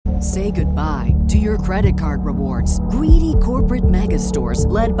Say goodbye to your credit card rewards. Greedy corporate mega stores,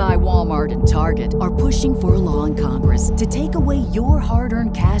 led by Walmart and Target, are pushing for a law in Congress to take away your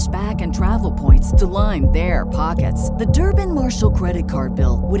hard-earned cash back and travel points to line their pockets. The Durbin-Marshall credit card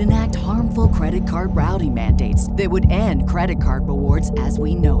bill would enact harmful credit card routing mandates that would end credit card rewards as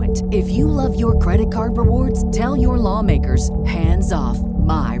we know it. If you love your credit card rewards, tell your lawmakers, hands off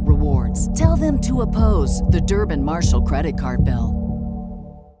my rewards. Tell them to oppose the Durbin-Marshall credit card bill.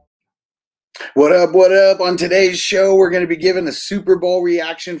 What up, what up? On today's show, we're going to be giving a Super Bowl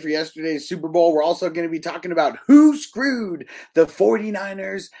reaction for yesterday's Super Bowl. We're also going to be talking about who screwed the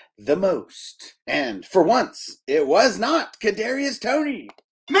 49ers the most. And for once, it was not Kadarius Toney.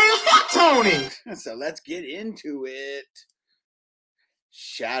 Man, fuck Tony! So let's get into it.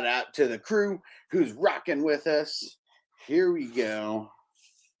 Shout out to the crew who's rocking with us. Here we go.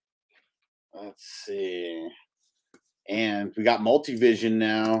 Let's see. And we got Multivision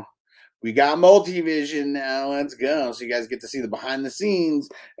now. Let's go. So you guys get to see the behind the scenes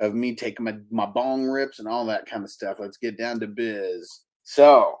of me taking my bong rips and all that kind of stuff. Let's get down to biz.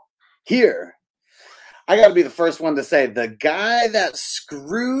 So here, I got to be the first one to say the guy that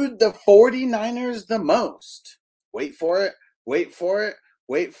screwed the 49ers the most. Wait for it.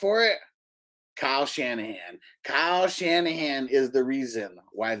 Kyle Shanahan. Kyle Shanahan is the reason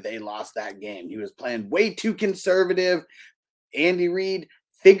why they lost that game. He was playing way too conservative. Andy Reid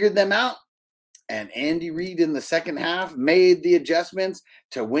figured them out, and Andy Reid in the second half made the adjustments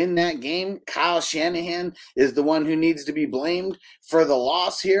to win that game. Kyle Shanahan is the one who needs to be blamed for the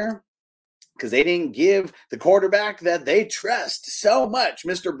loss here because they didn't give the quarterback that they trust so much,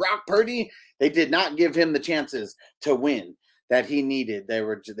 Mr. Brock Purdy, they did not give him the chances to win that he needed. They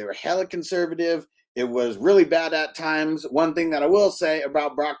were hella conservative. It was really bad at times. One thing that I will say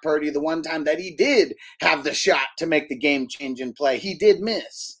about Brock Purdy, the one time that he did have the shot to make the game-changing play, he did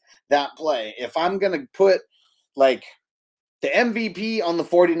miss that play. If I'm going to put, like, the MVP on the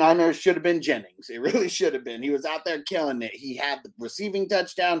 49ers should have been Jennings. It really should have been. He was out there killing it. He had the receiving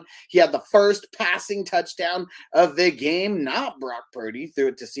touchdown. He had the first passing touchdown of the game. Not Brock Purdy. Threw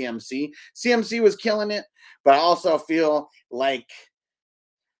it to CMC. CMC was killing it, but I also feel like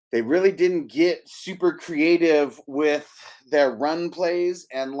they really didn't get super creative with their run plays.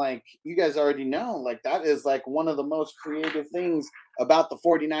 And like you guys already know, like that is like one of the most creative things about the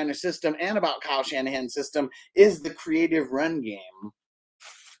 49er system and about Kyle Shanahan's system is the creative run game.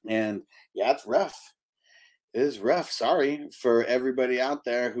 And yeah, it's rough. It is rough. Sorry for everybody out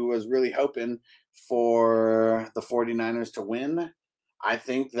there who was really hoping for the 49ers to win. I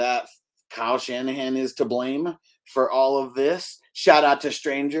think that Kyle Shanahan is to blame for all of this. Shout out to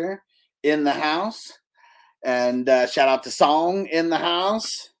Stranger in the house. And shout out to Song in the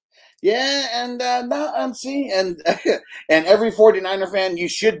house. Yeah, and and every 49er fan, you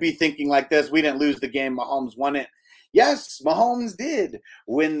should be thinking like this. We didn't lose the game. Mahomes won it. Yes, Mahomes did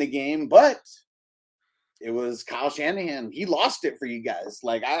win the game, but it was Kyle Shanahan. He lost it for you guys.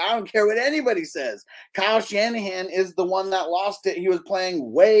 Like, I don't care what anybody says. Kyle Shanahan is the one that lost it. He was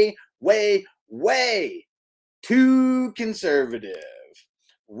playing way too conservative.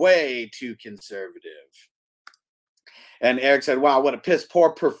 Way too conservative. And Eric said, wow, what a piss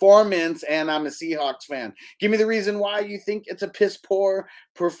poor performance. And I'm a Seahawks fan. Give me the reason why you think it's a piss poor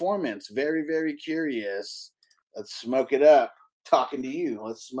performance. Very, very curious. Let's smoke it up. Talking to you.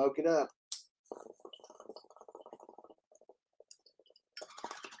 Let's smoke it up.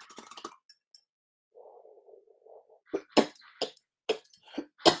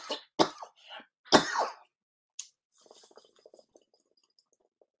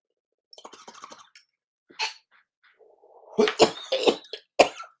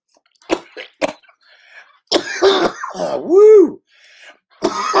 Woo!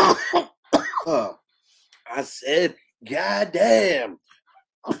 I said, goddamn.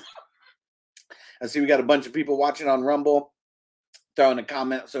 I see we got a bunch of people watching on Rumble. Throw in a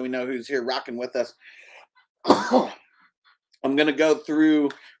comment so we know who's here rocking with us. I'm going to go through,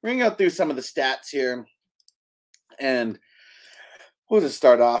 we're going to go through some of the stats here. And we'll just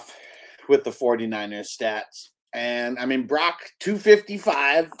start off with the 49ers stats. And, I mean, Brock,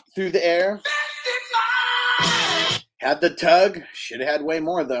 255 through the air. 55! Had the tug. Should have had way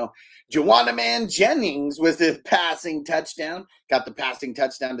more, though. Juwanna Man Jennings with his passing touchdown. Got the passing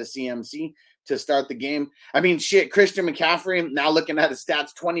touchdown to CMC to start the game. I mean, shit, Christian McCaffrey, now looking at his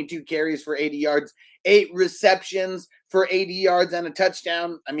stats, 22 carries for 80 yards, 8 receptions for 80 yards and a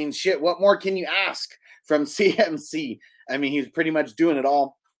touchdown. I mean, shit, what more can you ask from CMC? I mean, he's pretty much doing it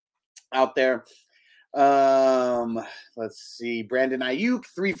all out there. Let's see. Brandon Ayuk,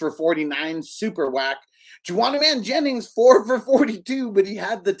 3 for 49, super whack. Juwanna Jennings, 4 for 42, but he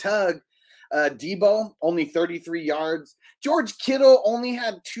had the tug. Debo, only 33 yards. George Kittle only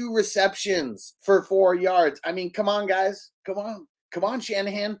had 2 receptions for 4 yards. I mean, come on, guys. Come on. Come on,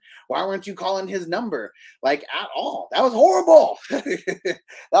 Shanahan. Why weren't you calling his number? Like, at all. That was horrible. That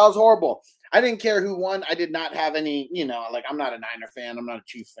was horrible. I didn't care who won. I did not have any, like, I'm not a Niner fan. I'm not a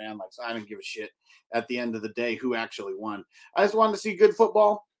Chiefs fan. Like, so I didn't give a shit at the end of the day who actually won. I just wanted to see good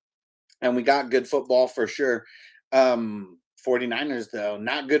football, and we got good football for sure. 49ers, though,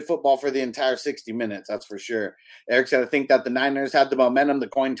 not good football for the entire 60 minutes. That's for sure. Eric said, I think that the Niners had the momentum. The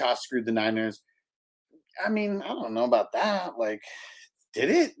coin toss screwed the Niners. I mean, I don't know about that. Like,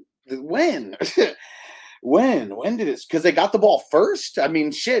 did it? When? When did it? Because they got the ball first. I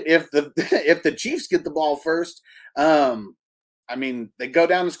mean, shit. If the Chiefs get the ball first, I mean, they go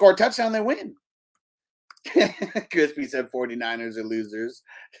down and score a touchdown, they win. Crispy said 49ers are losers.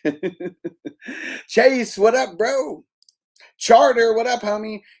 Chase, what up, bro? Charter, what up,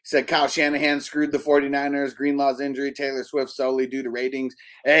 homie? He said Kyle Shanahan screwed the 49ers. Greenlaw's injury, Taylor Swift solely due to ratings.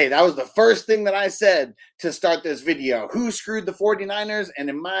 Hey, that was the first thing that I said to start this video. Who screwed the 49ers? And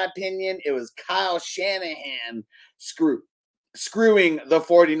in my opinion, it was Kyle Shanahan screwing the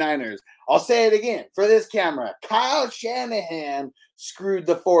 49ers. I'll say it again for this camera. Kyle Shanahan screwed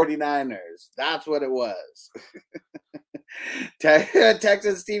the 49ers. That's what it was.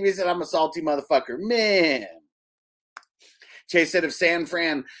 Texas Stevie said, I'm a salty motherfucker. Man. Chase said, if San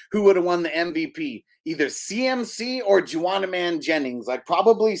Fran, who would have won the MVP? Either CMC or Juwanna Jennings. Like,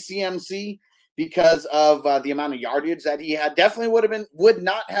 probably CMC because of the amount of yardage that he had. Definitely would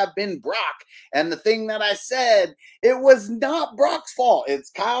not have been Brock. And the thing that I said, it was not Brock's fault. It's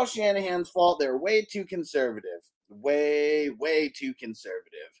Kyle Shanahan's fault. They're way too conservative. Way, way too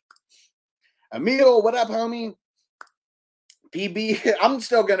conservative. Emil, what up, homie? PB, I'm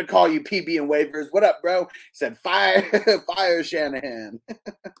still going to call you PB and waivers. What up, bro? He said, fire Shanahan.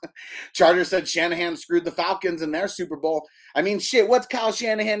 Charter said Shanahan screwed the Falcons in their Super Bowl. I mean, shit, what's Kyle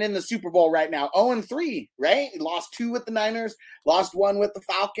Shanahan in the Super Bowl right now? 0-3, right? He lost 2 with the Niners, lost 1 with the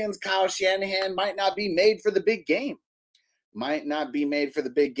Falcons. Kyle Shanahan might not be made for the big game. Might not be made for the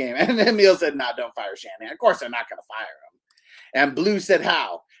big game. And Emil said, nah, don't fire Shanahan. Of course, they're not going to fire him. And Blue said,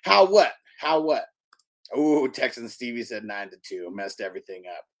 how? How what? How what? Oh, Texan Stevie said 9-2. Messed everything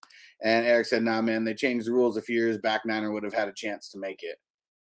up. And Eric said, nah, man, they changed the rules a few years back. Niner would have had a chance to make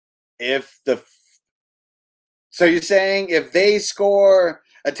it. So you're saying if they score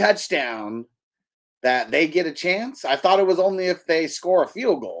a touchdown that they get a chance? I thought it was only if they score a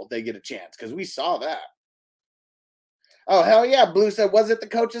field goal they get a chance, because we saw that. Oh, hell yeah. Blue said, was it the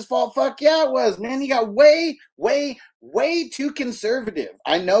coach's fault? Fuck yeah, it was, man. He got way, way, way too conservative.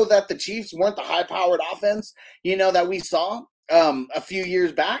 I know that the Chiefs weren't the high-powered offense, that we saw a few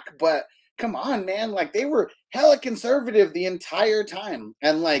years back, but come on, man. Like, they were hella conservative the entire time.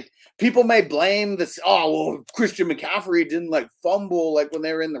 And, like, people may blame this, Christian McCaffrey didn't, like, fumble, like, when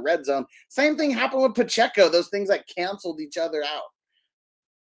they were in the red zone. Same thing happened with Pacheco. Those things, like, canceled each other out.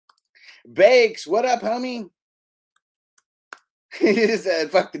 Bakes, what up, homie? He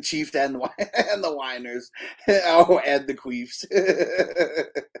said, fuck the Chiefs and the whiners. Oh, and the queefs.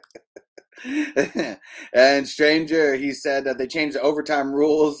 And Stranger, he said that they changed the overtime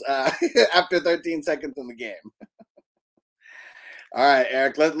rules after 13 seconds in the game. All right,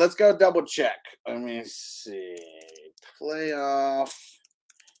 Eric, let's go double check. Let me see. Playoff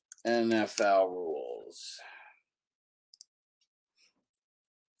NFL rules.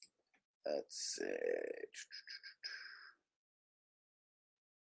 Let's see.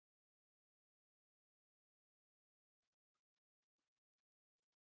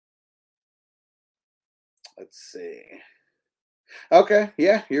 Let's see. Okay,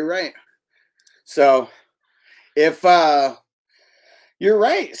 yeah, you're right. So if you're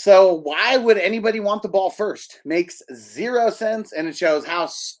right. So why would anybody want the ball first? Makes 0 sense, and it shows how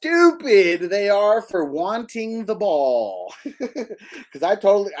stupid they are for wanting the ball. Because I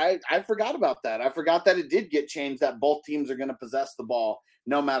forgot about that. I forgot that it did get changed that both teams are going to possess the ball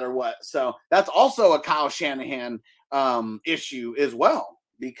no matter what. So that's also a Kyle Shanahan issue as well.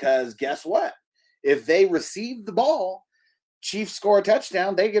 Because guess what? If they receive the ball, Chiefs score a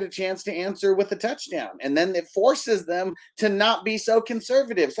touchdown, they get a chance to answer with a touchdown. And then it forces them to not be so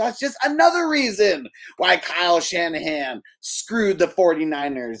conservative. So that's just another reason why Kyle Shanahan screwed the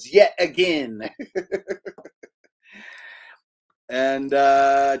 49ers yet again. And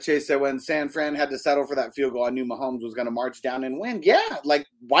Chase said, when San Fran had to settle for that field goal, I knew Mahomes was going to march down and win. Yeah, like,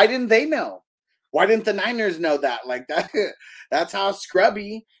 why didn't they know? Why didn't the Niners know that? Like, that's how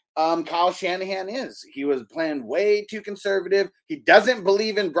scrubby Kyle Shanahan is. He was playing way too conservative. He doesn't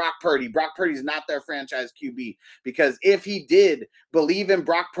believe in Brock Purdy. Brock Purdy's not their franchise QB, because if he did believe in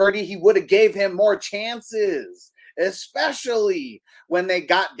Brock Purdy, he would have gave him more chances, especially when they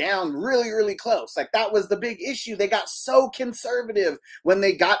got down really, really close. Like, that was the big issue. They got so conservative when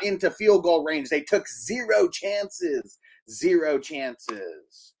they got into field goal range. They took 0 chances. 0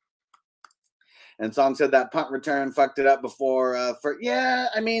 chances. And Song said that punt return fucked it up before.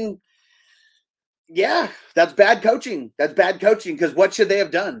 Yeah, that's bad coaching. That's bad coaching, because what should they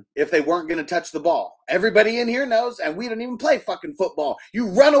have done if they weren't going to touch the ball? Everybody in here knows, and we don't even play fucking football. You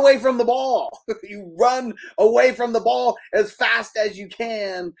run away from the ball. You run away from the ball as fast as you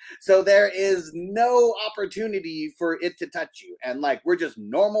can, so there is no opportunity for it to touch you. And, like, we're just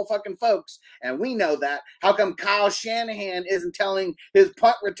normal fucking folks, and we know that. How come Kyle Shanahan isn't telling his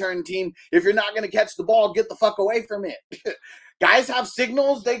punt return team, if you're not going to catch the ball, get the fuck away from it? Guys have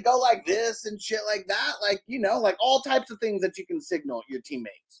signals. They go like this and shit like that. Like, like all types of things that you can signal your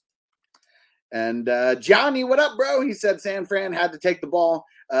teammates. And Johnny, what up, bro? He said San Fran had to take the ball.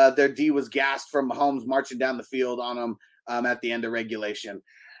 Their D was gassed from Mahomes marching down the field on them at the end of regulation.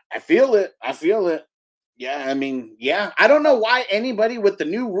 I feel it. Yeah, I don't know why anybody with the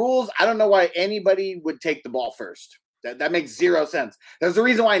new rules, I don't know why anybody would take the ball first. That makes 0 sense. There's a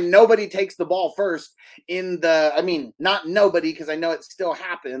reason why nobody takes the ball first not nobody, because I know it still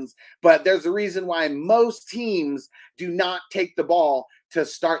happens, but there's a reason why most teams do not take the ball to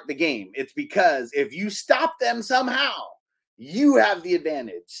start the game. It's because if you stop them somehow, you have the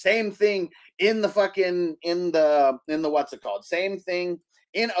advantage. Same thing in the what's it called? Same thing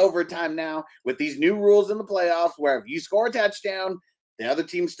in overtime now with these new rules in the playoffs, where if you score a touchdown, the other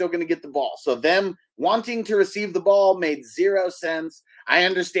team's still going to get the ball. So them wanting to receive the ball made 0 sense. I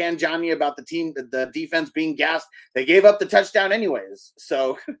understand, Johnny, about the defense being gassed. They gave up the touchdown anyways.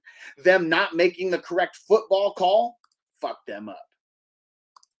 So them not making the correct football call fucked them up.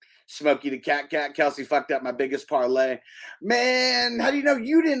 Smokey the Cat, Kelsey fucked up my biggest parlay. Man, how do you know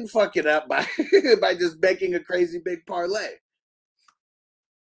you didn't fuck it up by just making a crazy big parlay?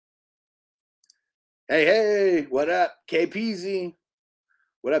 Hey, what up, KPZ?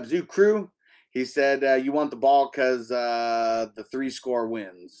 What up, Zoo Crew? He said, you want the ball because the 3-score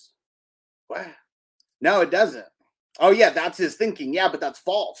wins. What? No, it doesn't. Oh, yeah, that's his thinking. Yeah, but that's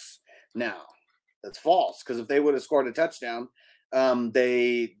false now. That's false, because if they would have scored a touchdown,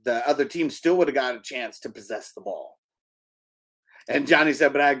 the other team still would have got a chance to possess the ball. And Johnny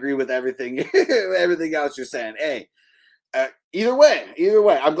said, but I agree with everything else you're saying. Hey, either way,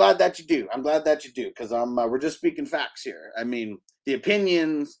 I'm glad that you do. Because we're just speaking facts here. The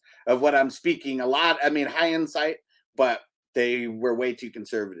opinions of what I'm speaking, high insight, but they were way too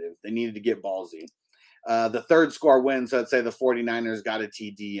conservative. They needed to get ballsy. The 3rd-score win, so let's say the 49ers got a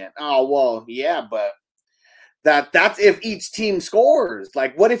TD. And, oh, well, yeah, but that's if each team scores.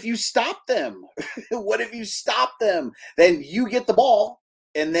 Like, what if you stop them? Then you get the ball,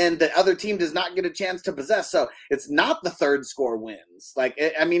 and then the other team does not get a chance to possess. So it's not the 3rd-score wins. Like,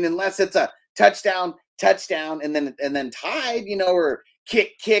 unless it's a touchdown, and then tied, or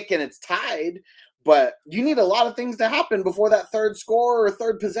kick, and it's tied. But you need a lot of things to happen before that 3rd score or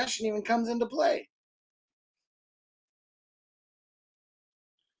 3rd possession even comes into play.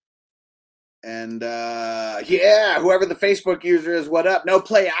 And whoever the Facebook user is, what up? No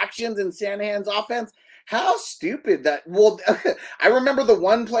play actions in Shanahan's offense. How stupid that. Well, I remember the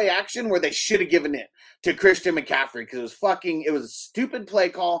one play action where they should have given it to Christian McCaffrey, because it was a stupid play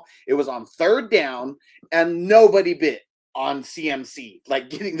call. It was on 3rd down, and nobody bit on CMC, like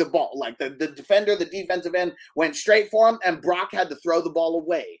getting the ball. Like the defender, the defensive end, went straight for him, and Brock had to throw the ball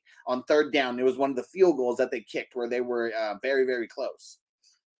away on 3rd down. It was one of the field goals that they kicked where they were very, very close.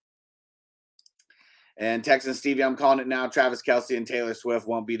 And Texan Stevie, I'm calling it now. Travis Kelce and Taylor Swift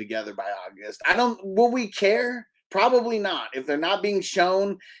won't be together by August. Will we care? Probably not. If they're not being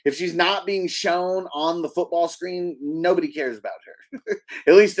shown, if she's not being shown on the football screen, nobody cares about her.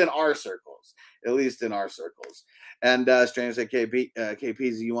 At least in our circles. And Stranger said,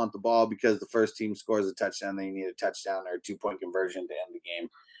 KPZ, you want the ball because the first team scores a touchdown, then you need a touchdown or a 2-point conversion to end the game.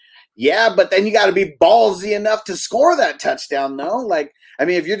 Yeah, but then you got to be ballsy enough to score that touchdown, though. Like,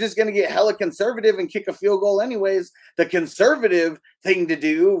 if you're just going to get hella conservative and kick a field goal anyways, the conservative thing to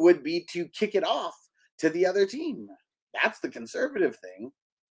do would be to kick it off to the other team. That's the conservative thing.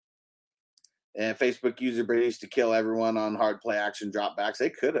 And Facebook user used to kill everyone on hard play action dropbacks. They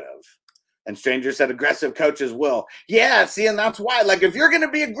could have. And Stranger said aggressive coaches will. Yeah, see, and that's why. Like, if you're going to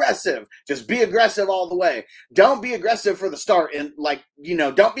be aggressive, just be aggressive all the way. Don't be aggressive for the start. And, like, you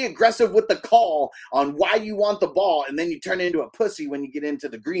know, don't be aggressive with the call on why you want the ball, and then you turn into a pussy when you get into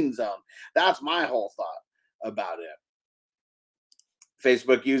the green zone. That's my whole thought about it.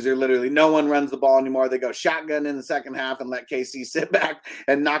 Facebook user, literally no one runs the ball anymore. They go shotgun in the second half and let KC sit back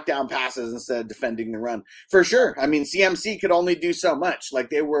and knock down passes instead of defending the run. For sure. I mean, CMC could only do so much.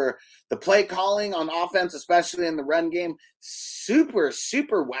 Like, they were, the play calling on offense, especially in the run game, super,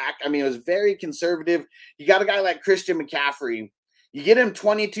 super whack. I mean, it was very conservative. You got a guy like Christian McCaffrey. You get him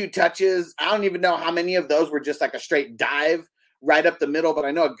 22 touches. I don't even know how many of those were just like a straight dive right up the middle, but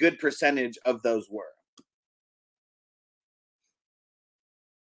I know a good percentage of those were.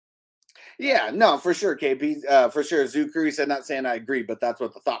 Yeah, no, for sure, KP. For sure, Zoo Curry said, not saying I agree, but that's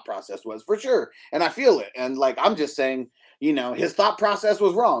what the thought process was, for sure. And I feel it. And, like, I'm just saying, you know, his thought process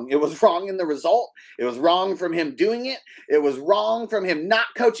was wrong. It was wrong in the result. It was wrong from him doing it. It was wrong from him not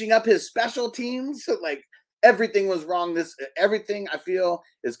coaching up his special teams. Like, everything was wrong. Everything, I feel,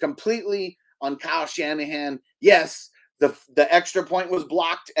 is completely on Kyle Shanahan. Yes, the extra point was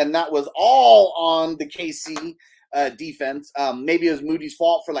blocked, and that was all on the KC defense. Maybe it was Moody's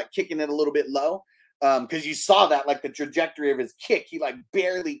fault for like kicking it a little bit low, because you saw that, like, the trajectory of his kick, he like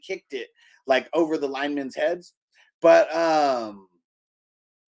barely kicked it like over the linemen's heads. But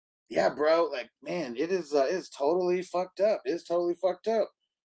yeah, bro, like, man, it's totally fucked up. It's totally fucked up.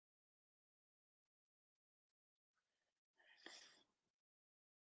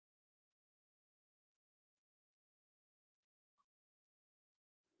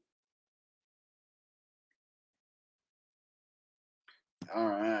 All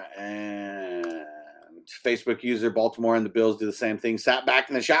right, and Facebook user, Baltimore and the Bills do the same thing. Sat back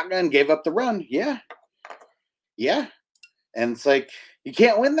in the shotgun, gave up the run. Yeah. And it's like, you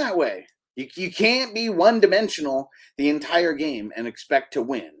can't win that way. You can't be one-dimensional the entire game and expect to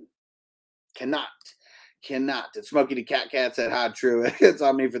win. Cannot. And Smokey the Cat said, "How true." It's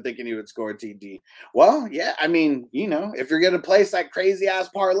on me for thinking he would score TD. Well, yeah, I mean, you know, if you're going to place like crazy-ass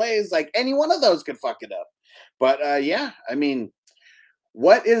parlays, like, any one of those could fuck it up. But, yeah, I mean,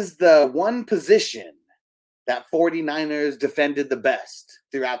 what is the one position that 49ers defended the best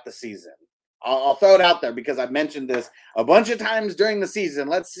throughout the season? I'll throw it out there because I've mentioned this a bunch of times during the season.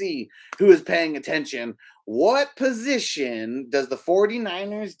 Let's see who is paying attention. What position does the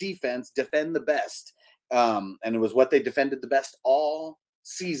 49ers defense defend the best? And it was what they defended the best all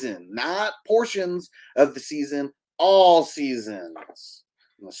season, not portions of the season, all seasons.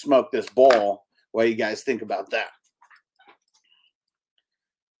 I'm going to smoke this ball. What do you guys think about that?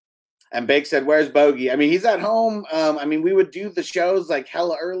 And Bake said, "Where's Bogey?" I mean, he's at home. I mean, we would do the shows like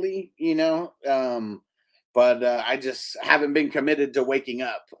hella early, you know, but I just haven't been committed to waking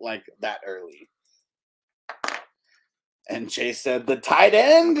up like that early. And Chase said, "The tight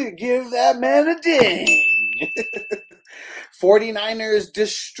end, give that man a ding." 49ers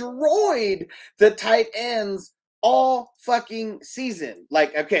destroyed the tight ends all fucking season.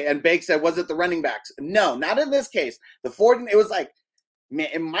 Like, okay, and Bake said, "Was it the running backs?" No, not in this case. It was like, man,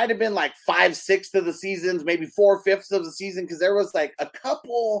 it might have been like 5/6 of the seasons, maybe 4/5 of the season, because there was like a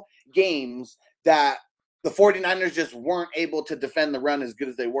couple games that the 49ers just weren't able to defend the run as good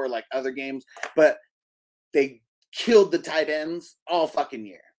as they were like other games, but they killed the tight ends all fucking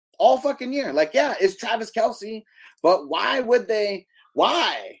year. Like, yeah, it's Travis Kelce, but why would they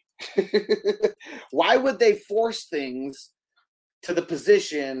force things to the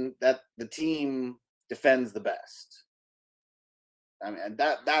position that the team defends the best? I mean,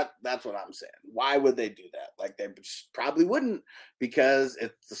 that's what I'm saying. Why would they do that? Like, they probably wouldn't, because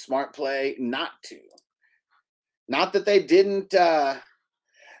it's a smart play not to. Not that they didn't.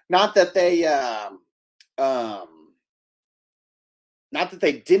 Not that they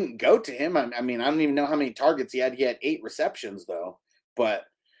didn't go to him. I mean, I don't even know how many targets he had. He had 8 receptions though. But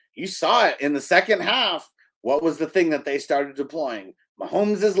you saw it in the second half. What was the thing that they started deploying?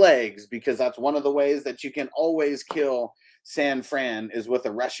 Mahomes' legs, because that's one of the ways that you can always kill San Fran is with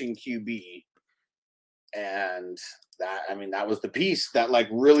a rushing QB. And that, I mean, that was the piece that like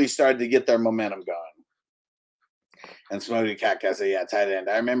really started to get their momentum going. And Smokey Cat said, "Yeah, tight end.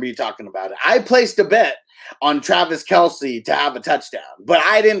 I remember you talking about it. I placed a bet on Travis Kelce to have a touchdown, but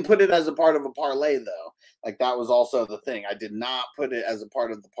I didn't put it as a part of a parlay though. Like, that was also the thing. I did not put it as a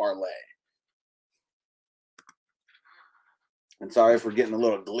part of the parlay." And sorry for getting a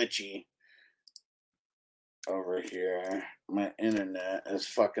little glitchy over here. My internet is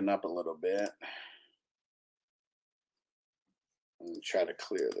fucking up a little bit. Let me try to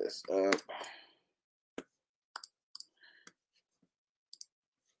clear this up.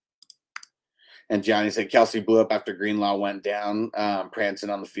 And Johnny said Kelce blew up after Greenlaw went down, prancing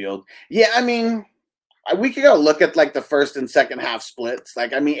on the field. Yeah, I mean, we could go look at like the first and second half splits.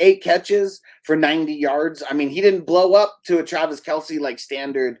 Like, I mean, 8 catches for 90 yards. I mean, he didn't blow up to a Travis Kelce like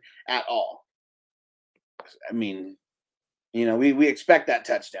standard at all. I mean, you know, we expect that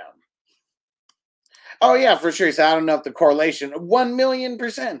touchdown. Oh, yeah, for sure. So I don't know if the correlation,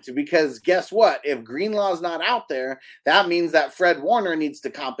 1,000,000%, because guess what? If Greenlaw's not out there, that means that Fred Warner needs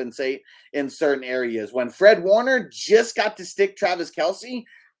to compensate in certain areas. When Fred Warner just got to stick Travis Kelce,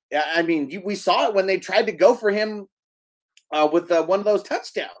 I mean, we saw it when they tried to go for him with one of those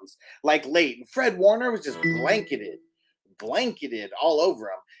touchdowns, like late. Fred Warner was just blanketed all over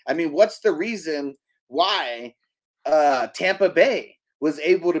him. I mean, what's the reason why Tampa Bay was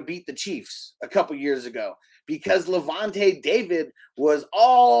able to beat the Chiefs a couple years ago? Because Levante David was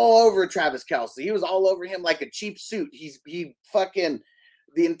all over Travis Kelce. He was all over him like a cheap suit. He fucking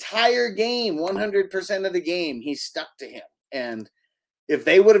the entire game, 100% of the game, he stuck to him. And if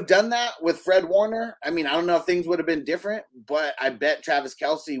they would have done that with Fred Warner, I mean, I don't know if things would have been different, but I bet Travis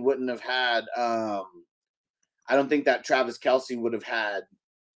Kelce wouldn't have had I don't think that Travis Kelce would have had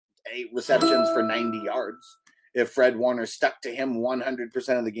 8 receptions for 90 yards if Fred Warner stuck to him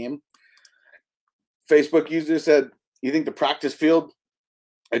 100% of the game. Facebook user said, you think the practice field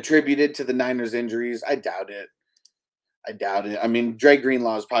attributed to the Niners injuries? I doubt it. I mean, Dre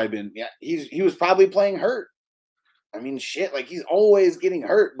Greenlaw has probably been, he was probably playing hurt. I mean, shit, like he's always getting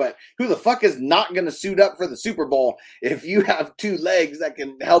hurt, but who the fuck is not going to suit up for the Super Bowl if you have 2 legs that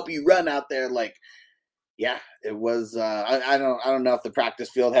can help you run out there? Like, yeah, it was, I don't know if the practice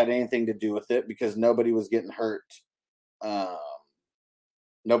field had anything to do with it because nobody was getting hurt.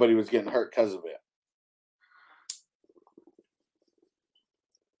 Nobody was getting hurt because of it.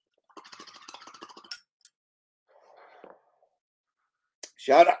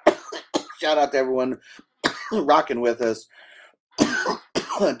 Shout out to everyone rocking with us.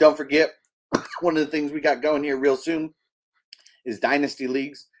 Don't forget, one of the things we got going here real soon is Dynasty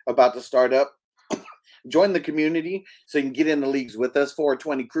Leagues about to start up. Join the community so you can get in the leagues with us,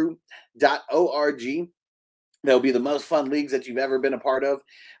 420crew.org. They'll be the most fun leagues that you've ever been a part of.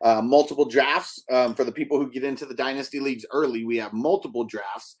 Multiple drafts for the people who get into the Dynasty Leagues early. We have multiple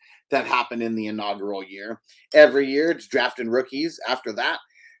drafts that happen in the inaugural year. Every year, it's drafting rookies. After that,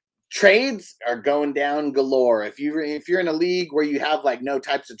 trades are going down galore. If you're in a league where you have like no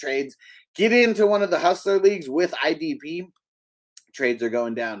types of trades, get into one of the Hustler Leagues with IDP. Trades are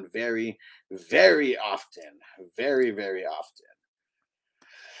going down very, very often. Very, very often.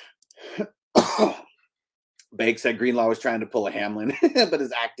 Bake said Greenlaw was trying to pull a Hamlin, but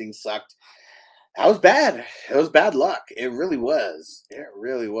his acting sucked. That was bad. It was bad luck. It really was. It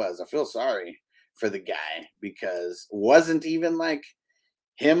really was. I feel sorry for the guy because it wasn't even like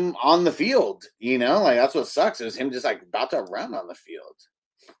him on the field, you know? Like, that's what sucks. It was him just like about to run on the field.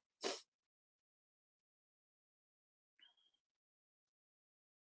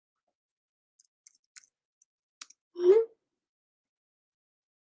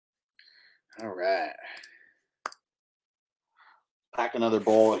 All right. Pack another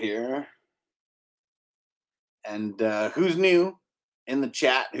bowl here. And who's new in the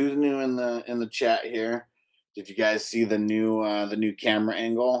chat? Who's new in the chat here? Did you guys see the new camera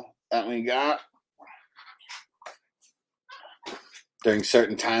angle that we got? During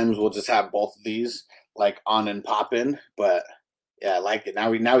certain times, we'll just have both of these like on and popping. But yeah, I like it. Now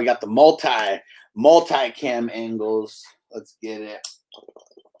we got the multi-cam angles. Let's get it.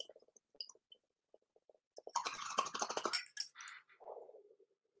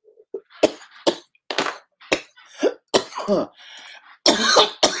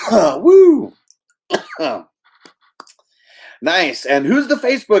 Woo! Nice. And who's the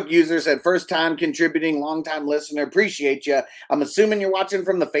Facebook user? Said first time contributing, long time listener. Appreciate you. I'm assuming you're watching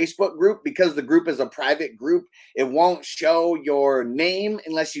from the Facebook group because the group is a private group. It won't show your name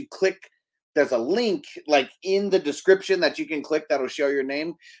unless you click. There's a link like in the description that you can click that'll show your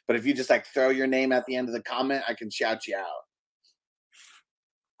name. But if you just like throw your name at the end of the comment, I can shout you out.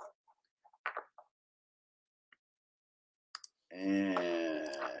 And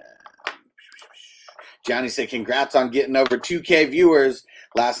Johnny said, congrats on getting over 2K viewers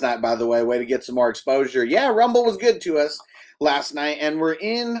last night, by the way. Way to get some more exposure. Yeah, Rumble was good to us last night. And we're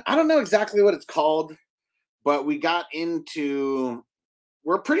in, I don't know exactly what it's called, but we're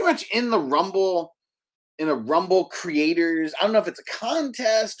pretty much in the Rumble, in a Rumble creators. I don't know if it's a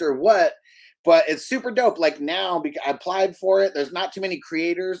contest or what, but it's super dope. Like now, because I applied for it. There's not too many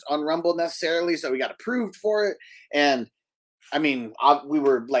creators on Rumble necessarily, so we got approved for it. And I mean, we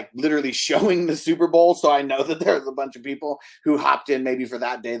were like literally showing the Super Bowl, so I know that there's a bunch of people who hopped in maybe for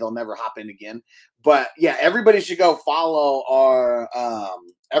that day. They'll never hop in again. But yeah, everybody should go follow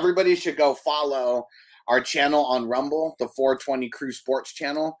our channel on Rumble, the 420 Crew Sports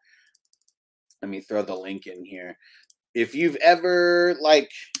channel. Let me throw the link in here. If you've ever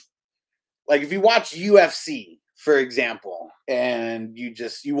like if you watch UFC, for example, and you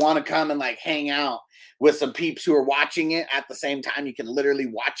want to come and like hang out with some peeps who are watching it at the same time, you can literally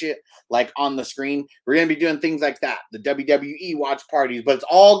watch it like on the screen. We're going to be doing things like that, the WWE watch parties, but it's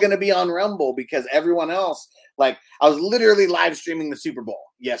all going to be on Rumble because everyone else, like I was literally live streaming the Super Bowl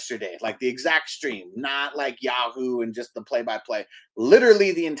yesterday, like the exact stream, not like Yahoo and just the play-by-play,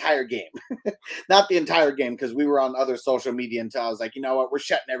 literally the entire game. Not the entire game because we were on other social media until I was like, you know what, we're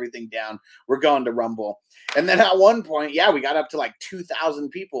shutting everything down. We're going to Rumble. And then at one point, yeah, we got up to like 2,000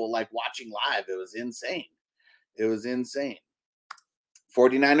 people like watching live. It was insane. It was insane.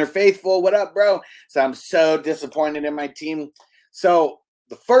 49er faithful, what up, bro? So I'm so disappointed in my team. So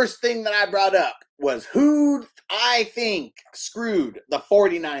the first thing that I brought up was who I think screwed the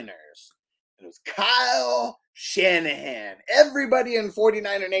 49ers. It was Kyle Shanahan. Everybody in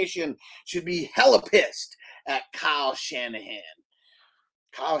 49er Nation should be hella pissed at Kyle Shanahan.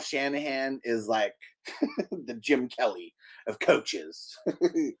 Kyle Shanahan is like the Jim Kelly of coaches.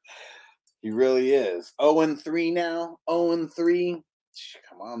 He really is. 0-3 now. 0-3.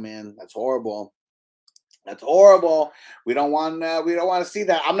 Come on, man. That's horrible. That's horrible. We don't want to see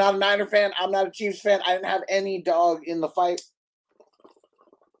that. I'm not a Niner fan. I'm not a Chiefs fan. I didn't have any dog in the fight.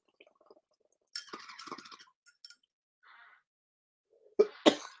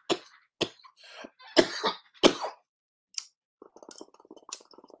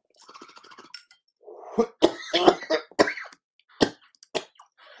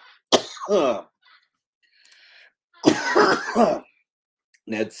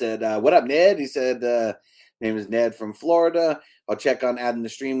 Ned said, what up, Ned? He said, name is Ned from Florida. I'll check on adding the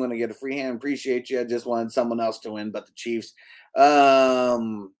stream when I get a free hand. Appreciate you. I just wanted someone else to win, but the Chiefs.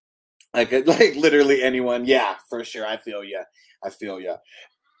 Like literally anyone. Yeah, for sure. I feel you.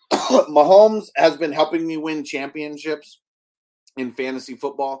 Mahomes has been helping me win championships in fantasy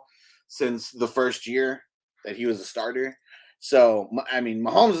football since the first year that he was a starter. So, I mean,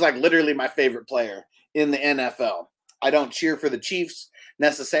 Mahomes is like literally my favorite player in the NFL. I don't cheer for the Chiefs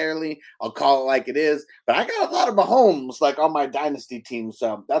necessarily. I'll call it like it is. But I got a lot of Mahomes like on my dynasty team.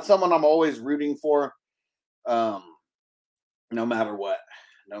 So that's someone I'm always rooting for. No matter what.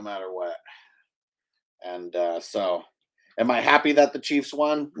 And so am I happy that the Chiefs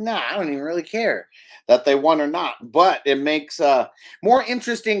won? Nah, I don't even really care that they won or not. But it makes more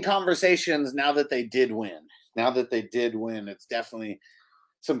interesting conversations now that they did win. It's definitely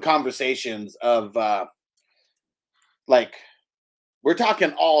some conversations of like we're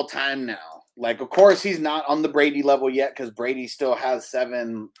talking all time now. Like, of course, he's not on the Brady level yet because Brady still has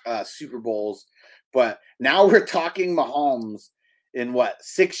 7 Super Bowls. But now we're talking Mahomes in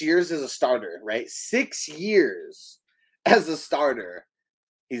 6 years as a starter, right? 6 years as a starter.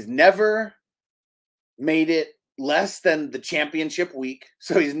 He's never made it less than the championship week.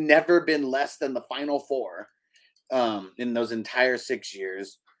 So he's never been less than the Final Four in those entire 6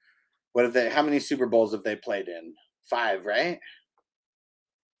 years. How many Super Bowls have they played in? 5, right?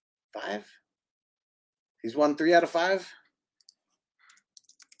 5? He's won 3 out of 5?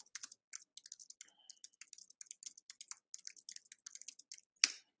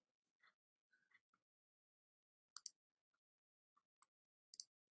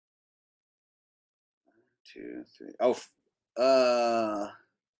 Two, three.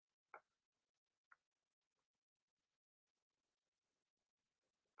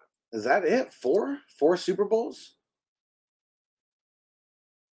 Is that it? 4 Super Bowls?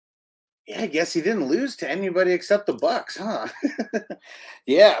 Yeah, I guess he didn't lose to anybody except the Bucks, huh?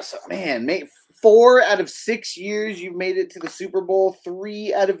 Yeah, so man, 4 out of 6 years you've made it to the Super Bowl.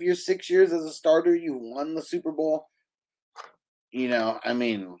 3 out of your 6 years as a starter, you won the Super Bowl. You know, I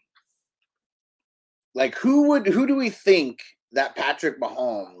mean, like who do we think that Patrick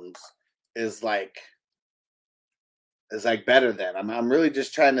Mahomes is like better than? I'm really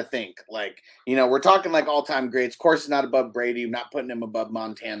just trying to think. Like, you know, we're talking like all-time greats. Of course, not above Brady. I'm not putting him above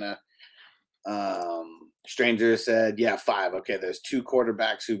Montana. Stranger said, yeah, 5. Okay, there's 2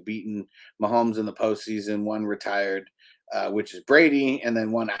 quarterbacks who've beaten Mahomes in the postseason. 1 retired, which is Brady, and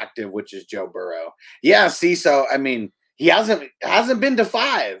then 1 active, which is Joe Burrow. Yeah, see, so I mean, he hasn't been to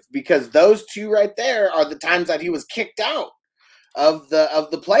 5 because those 2 right there are the times that he was kicked out of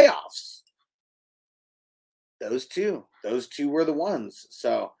the playoffs. Those two were the ones.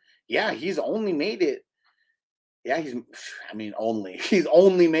 So yeah, he's only made it Yeah, he's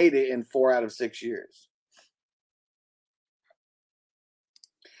only made it in 4 out of 6 years.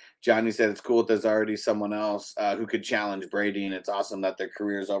 Johnny said it's cool that there's already someone else who could challenge Brady, and it's awesome that their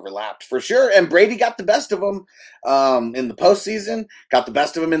careers overlapped for sure. And Brady got the best of them in the postseason, got the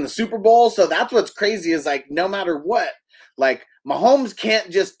best of them in the Super Bowl. So that's what's crazy is like no matter what, like Mahomes can't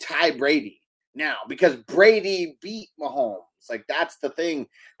just tie Brady now because Brady beat Mahomes. Like that's the thing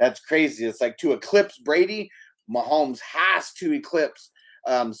that's crazy. It's like to eclipse Brady, Mahomes has to eclipse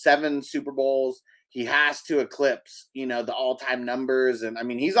 7 Super Bowls. He has to eclipse, the all-time numbers, and I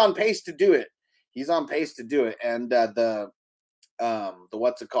mean, he's on pace to do it. He's on pace to do it, and the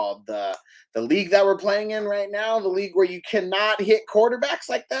what's it called? The league that we're playing in right now, the league where you cannot hit quarterbacks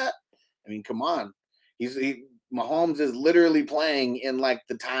like that. I mean, come on, Mahomes is literally playing in like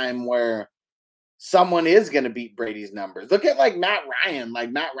the time where someone is going to beat Brady's numbers. Look at like Matt Ryan.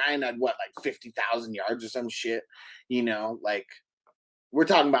 Like Matt Ryan had what, like 50,000 yards or some shit. Like. We're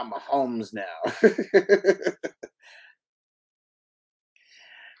talking about Mahomes now.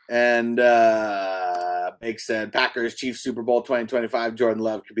 And Bake said, Packers, Chiefs, Super Bowl 2025. Jordan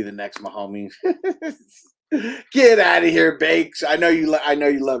Love could be the next Mahomes. Get out of here, Bakes. I know you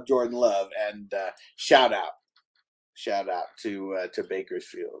love Jordan Love. And shout out to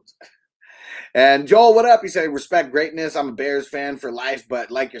Bakersfield. And Joel, what up? He said, respect greatness. I'm a Bears fan for life,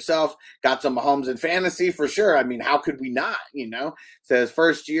 but like yourself, got some Mahomes in fantasy for sure. I mean, how could we not, Says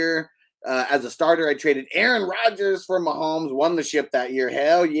first year as a starter, I traded Aaron Rodgers for Mahomes, won the ship that year.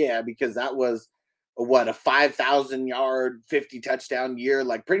 Hell yeah, because that was, a 5,000 yard, 50 touchdown year.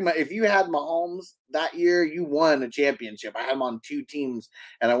 Like pretty much if you had Mahomes that year, you won a championship. I had him on 2 teams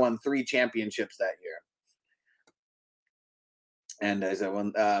and I won 3 championships that year. And as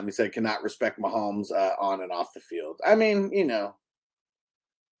he said, cannot respect Mahomes on and off the field. I mean,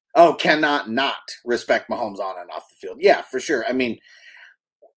 cannot not respect Mahomes on and off the field. Yeah, for sure. I mean,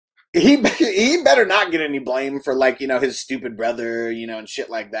 he better not get any blame for like, his stupid brother, and shit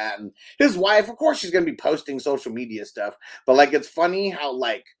like that. And his wife, of course, she's going to be posting social media stuff. But like, it's funny how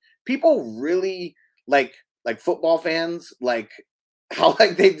like people really like football fans, like, how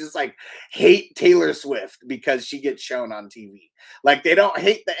like they just like hate Taylor Swift because she gets shown on TV. Like they don't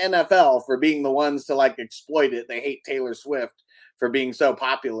hate the NFL for being the ones to like exploit it. They hate Taylor Swift for being so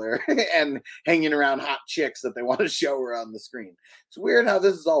popular and hanging around hot chicks that they want to show her on the screen. It's weird how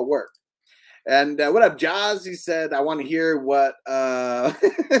this has all worked. And what up, Jaws? He said, I want to hear what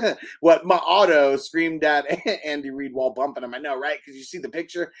what my auto screamed at Andy Reid while bumping him. I know, right? Because you see the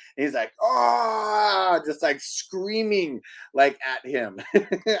picture, and he's like, oh, just like screaming like at him.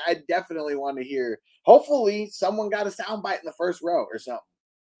 I definitely want to hear. Hopefully, someone got a soundbite in the first row or something.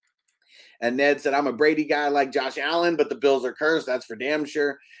 And Ned said, I'm a Brady guy like Josh Allen, but the Bills are cursed. That's for damn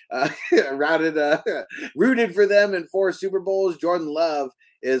sure. Rooted for them in 4 Super Bowls. Jordan Love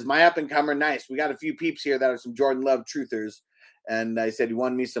is my up-and-comer. Nice. We got a few peeps here that are some Jordan Love truthers. And I said, he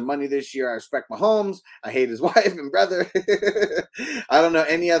won me some money this year. I respect Mahomes. I hate his wife and brother. I don't know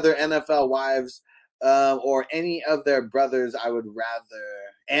any other NFL wives or any of their brothers. I would rather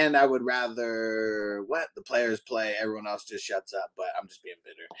the players play. Everyone else just shuts up, but I'm just being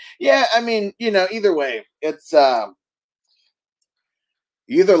bitter. Yeah, I mean, either way, it's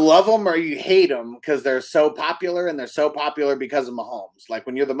you either love them or you hate them because they're so popular, and they're so popular because of Mahomes. Like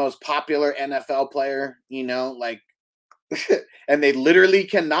when you're the most popular NFL player, like, and they literally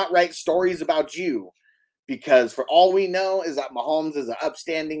cannot write stories about you because for all we know is that Mahomes is an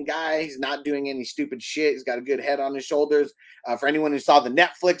upstanding guy. He's not doing any stupid shit. He's got a good head on his shoulders. For anyone who saw the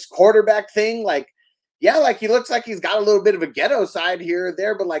Netflix quarterback thing, like, yeah, like he looks like he's got a little bit of a ghetto side here or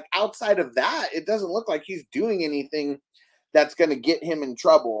there, but like outside of that, it doesn't look like he's doing anything that's going to get him in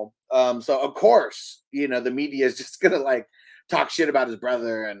trouble. So of course, the media is just going to like talk shit about his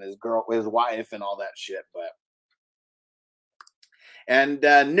brother and his wife and all that shit.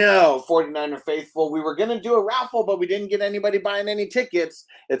 No, 49er faithful. We were going to do a raffle, but we didn't get anybody buying any tickets.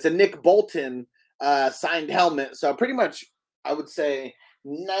 It's a Nick Bolton signed helmet. So pretty much I would say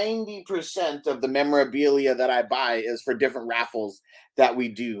 90% of the memorabilia that I buy is for different raffles that we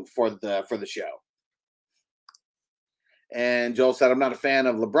do for the show. And Joel said, I'm not a fan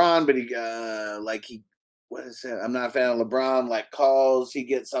of LeBron, but I'm not a fan of LeBron, like calls he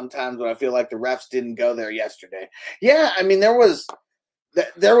gets sometimes, but I feel like the refs didn't go there yesterday. Yeah, I mean, there was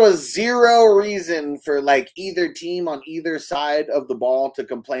zero reason for like either team on either side of the ball to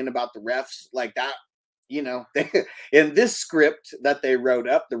complain about the refs like that. In this script that they wrote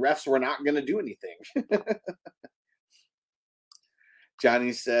up, the refs were not going to do anything.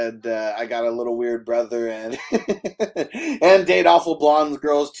 Johnny said, I got a little weird brother and and date awful blonde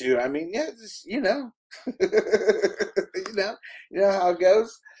girls too. I mean, yeah, just, you know how it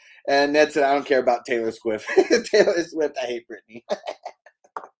goes. And Ned said, I don't care about Taylor Swift. Taylor Swift, I hate Britney.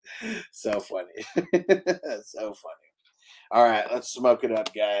 So funny. So funny. All right, let's smoke it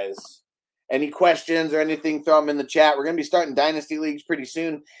up, guys. Any questions or anything, throw them in the chat. We're going to be starting Dynasty Leagues pretty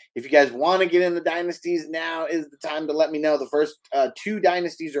soon. If you guys want to get into Dynasties, now is the time to let me know. The first 2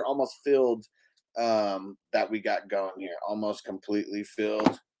 Dynasties are almost filled that we got going here. Almost completely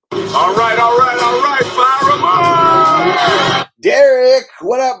filled. All right. Fire 'em up! Derek,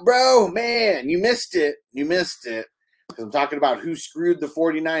 what up, bro? Man, you missed it. Because I'm talking about who screwed the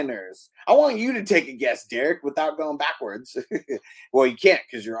 49ers. I want you to take a guess, Derek, without going backwards. Well, you can't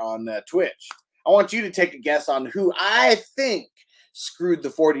because you're on Twitch. I want you to take a guess on who I think screwed the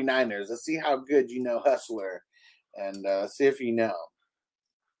 49ers. Let's see how good you know Hustler. And see if you know.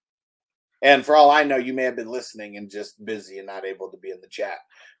 And for all I know, you may have been listening and just busy and not able to be in the chat.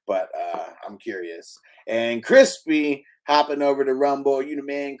 But I'm curious. And Crispy hopping over to Rumble. You the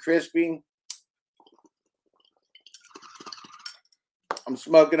man, Crispy. I'm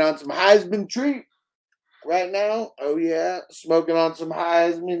smoking on some Heisman Tree right now. Oh, yeah. Smoking on some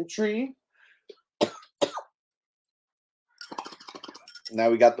Heisman Tree. Now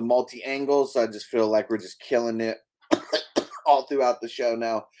we got the multi-angles, so I just feel like we're just killing it all throughout the show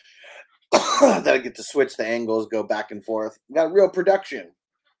now. That I get to switch the angles, go back and forth. We got real production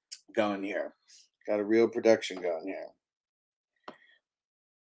going here.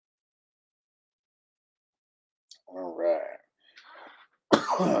 All right.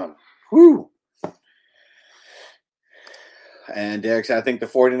 Whew. And Derek said, I think the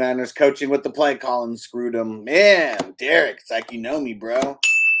 49ers coaching with the play calling screwed them. Man, Derek, it's like you know me, bro.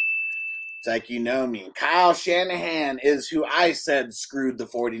 It's like you know me. Kyle Shanahan is who I said screwed the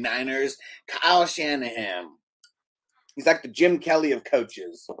 49ers. Kyle Shanahan. He's like the Jim Kelly of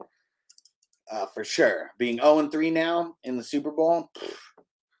coaches. For sure. Being 0-3 now in the Super Bowl.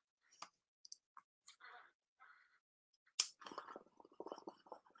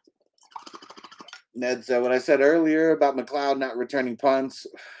 Ned said what I said earlier about McLeod not returning punts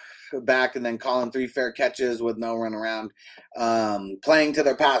back and then calling 3 fair catches with no run around. Playing to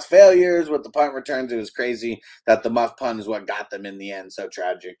their past failures with the punt returns. It was crazy that the muff punt is what got them in the end. So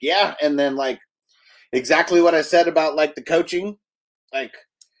tragic. Yeah. And then like exactly what I said about like the coaching. Like,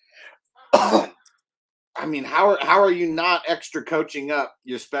 I mean, how are you not extra coaching up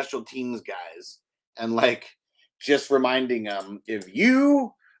your special teams guys? And like just reminding them, if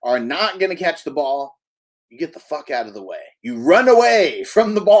you are not going to catch the ball, you get the fuck out of the way. You run away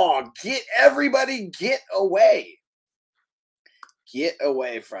from the ball. Get away. Get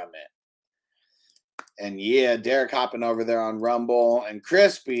away from it. And yeah, Derek hopping over there on Rumble. And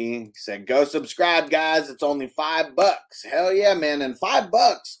Crispy said, go subscribe, guys. It's only $5. Hell yeah, man. And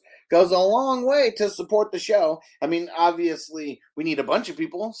 $5 goes a long way to support the show. I mean, obviously, we need a bunch of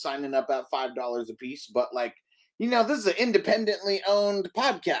people signing up at $5 a piece. But like, you know, this is an independently owned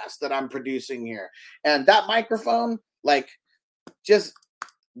podcast that I'm producing here. And that microphone, like, just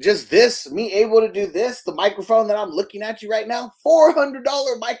this, me able to do this, the microphone that I'm looking at you right now, $400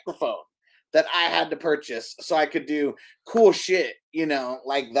 microphone that I had to purchase so I could do cool shit, you know,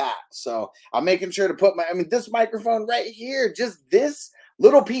 like that. So I'm making sure to put this microphone right here, just this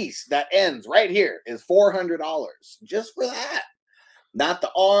little piece that ends right here is $400 just for that. Not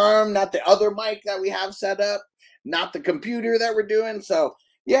the arm, not the other mic that we have set up. Not the computer that we're doing. So,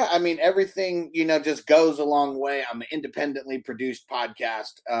 yeah, I mean, everything, you know, just goes a long way. I'm an independently produced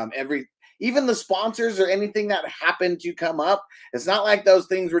podcast. Even the sponsors or anything that happened to come up, it's not like those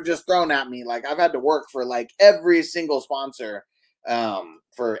things were just thrown at me. Like, I've had to work for, like, every single sponsor.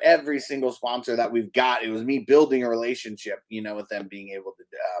 For every single sponsor that we've got, it was me building a relationship, you know, with them being able to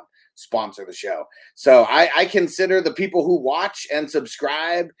sponsor the show. So I consider the people who watch and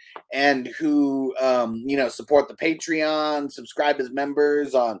subscribe and who, you know, support the Patreon, subscribe as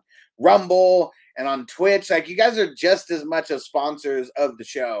members on Rumble and on Twitch. Like, you guys are just as much of sponsors of the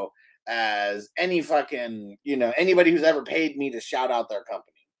show as any fucking, you know, anybody who's ever paid me to shout out their company.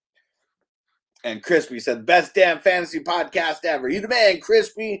 And Crispy said, best damn fantasy podcast ever. You the man,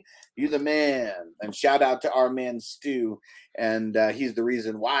 Crispy. You the man. And shout out to our man, Stu. And he's the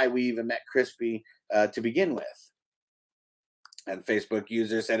reason why we even met Crispy to begin with. And Facebook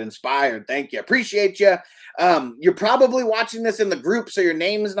user said, inspired. Thank you. Appreciate you. You're probably watching this in the group, so your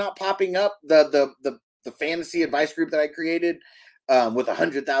name is not popping up. The fantasy advice group that I created. With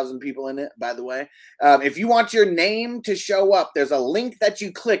 100,000 people in it, by the way. If you want your name to show up, there's a link that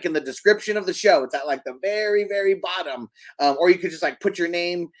you click in the description of the show. It's at like the very, very bottom. Or you could just like put your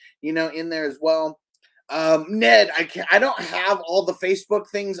name, you know, in there as well. Ned, I don't have all the Facebook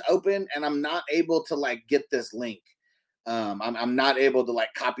things open, and I'm not able to like get this link. I'm not able to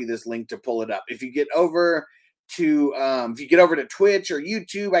like copy this link to pull it up. If you get over to Twitch or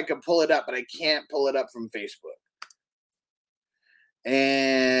YouTube, I can pull it up, but I can't pull it up from Facebook.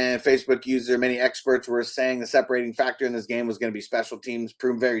 And Facebook user, many experts were saying the separating factor in this game was going to be special teams.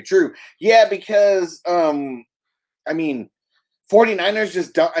 Proved very true. Yeah, because 49ers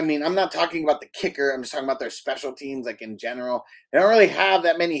just don't. I mean, I'm not talking about the kicker. I'm just talking about their special teams, like in general. They don't really have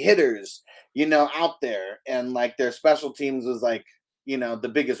that many hitters, out there, and like their special teams was like,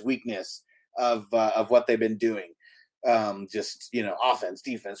 the biggest weakness of what they've been doing. Offense,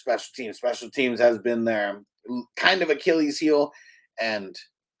 defense, special teams. Special teams has been their kind of Achilles heel, and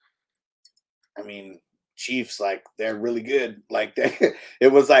I mean, Chiefs, like, they're really good. Like,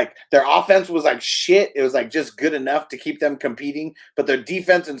 it was like their offense was like shit. It was like just good enough to keep them competing, but their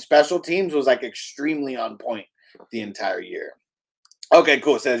defense and special teams was like extremely on point the entire year. Okay,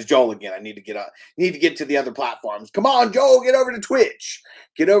 cool. Says Joel again. I need to get to the other platforms. Come on, Joel, get over to Twitch.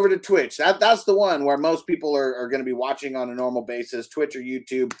 Get over to Twitch. That's the one where most people are going to be watching on a normal basis, Twitch or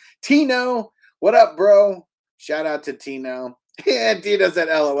YouTube. Tino, what up, bro? Shout out to Tino. Yeah, Tino said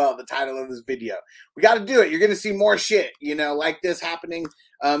LOL, the title of this video. We got to do it. You're going to see more shit, like this happening.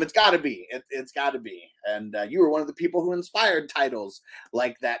 It's got to be. It's got to be. And you were one of the people who inspired titles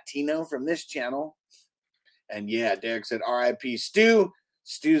like that, Tino, from this channel. And yeah, Derek said RIP Stu.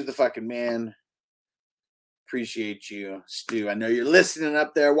 Stu's the fucking man. Appreciate you, Stu. I know you're listening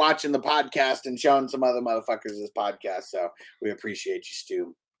up there, watching the podcast and showing some other motherfuckers this podcast. So we appreciate you,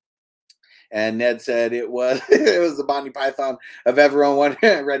 Stu. And Ned said it was the Monty Python of everyone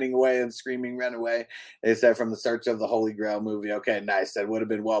running away and screaming, run away. They said from the Search of the Holy Grail movie. Okay, nice. That would have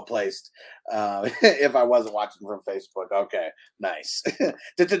been well placed if I wasn't watching from Facebook. Okay, nice.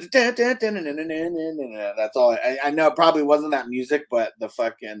 That's all. I know it probably wasn't that music, but the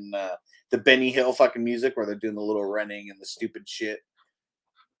fucking the Benny Hill fucking music where they're doing the little running and the stupid shit.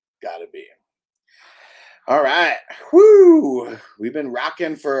 Gotta be. All right. Woo! We've been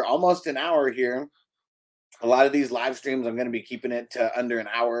rocking for almost an hour here. A lot of these live streams, I'm going to be keeping it to under an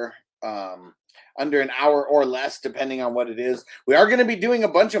hour or less, depending on what it is. We are going to be doing a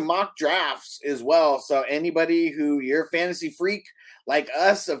bunch of mock drafts as well. So anybody you're a fantasy freak like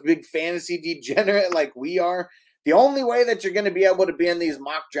us, a big fantasy degenerate like we are, the only way that you're going to be able to be in these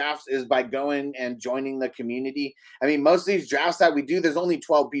mock drafts is by going and joining the community. I mean, most of these drafts that we do, there's only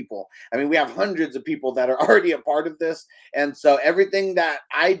 12 people. I mean, we have hundreds of people that are already a part of this. And so everything that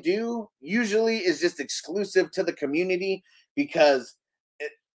I do usually is just exclusive to the community because,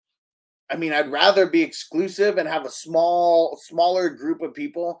 I'd rather be exclusive and have a smaller group of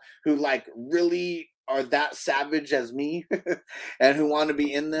people who like really are that savage as me and who want to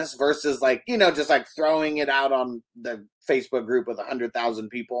be in this versus like, just like throwing it out on the Facebook group with 100,000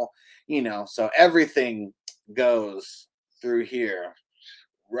 people, so everything goes through here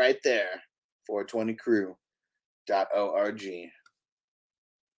right there, 420crew.org.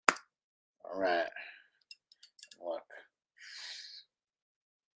 All right. Look.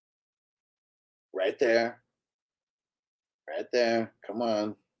 Right there. Right there. Come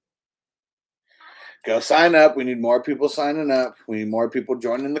on. Go sign up. We need more people signing up. We need more people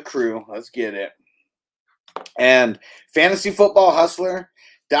joining the crew. Let's get it. And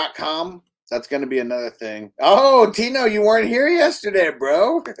fantasyfootballhustler.com. That's going to be another thing. Oh, Tino, you weren't here yesterday,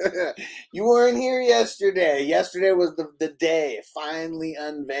 bro. You weren't here yesterday. Yesterday was the day finally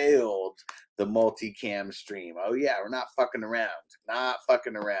unveiled the multicam stream. Oh, yeah, we're not fucking around. Not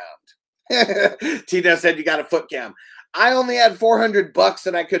fucking around. Tino said you got a foot cam. I only had $400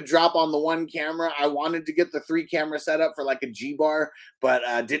 that I could drop on the one camera. I wanted to get the 3 camera setup for like a G-bar,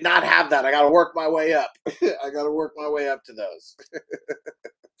 but did not have that. I got to work my way up. I got to work my way up to those.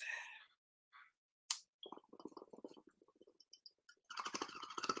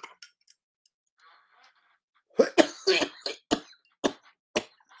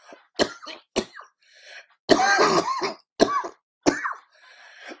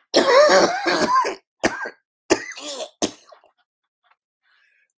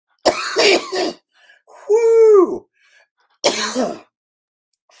 Whoo!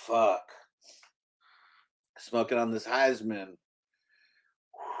 Fuck. Smoking on this Heisman.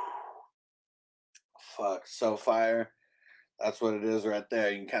 Fuck. So fire. That's what it is right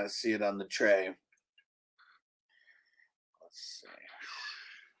there. You can kind of see it on the tray. Let's see.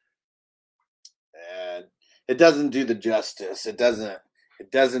 And it doesn't do the justice. It doesn't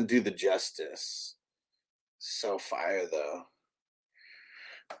do the justice. So fire though.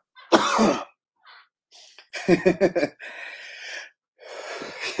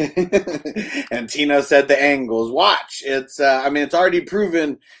 And Tino said the angles. Watch. It's it's already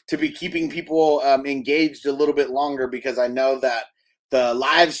proven to be keeping people engaged a little bit longer, because I know that the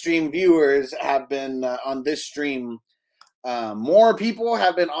live stream viewers have been on this stream. More people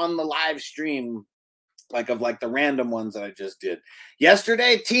have been on the live stream, like the random ones that I just did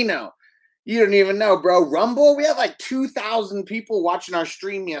yesterday. Tino, you don't even know, bro. Rumble, we had like 2,000 people watching our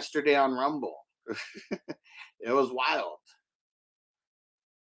stream yesterday on Rumble. It was wild.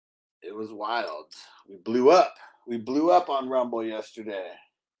 It was wild. We blew up. We blew up on Rumble yesterday.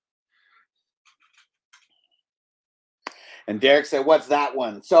 And Derek said, "What's that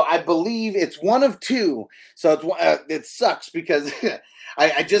one?" So I believe it's one of two. So it's it sucks because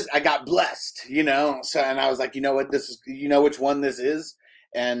I got blessed, So and I was like, you know what, this is, which one this is,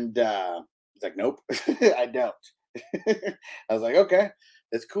 and he's like, nope, I don't. I was like, okay,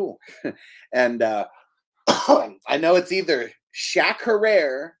 that's cool, and I know it's either Shaq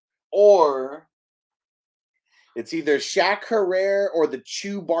Herrera or the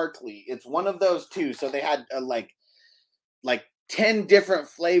Chew Barkley. It's one of those two. So they had like 10 different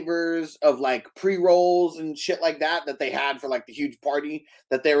flavors of like pre-rolls and shit like that they had for like the huge party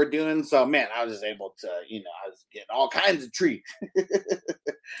that they were doing. So man, I was just able to, I was getting all kinds of tree.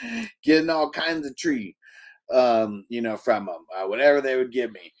 From them, whatever they would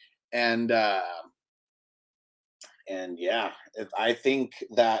give me. And yeah, I think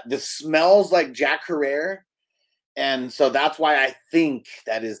that this smells like Jack Herrera. And so that's why I think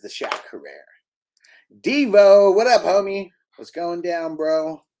that is the Shaq Herrera. Devo, what up, homie? What's going down,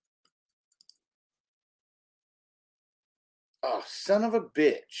 bro? Oh, son of a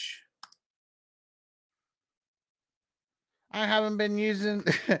bitch. I haven't been using,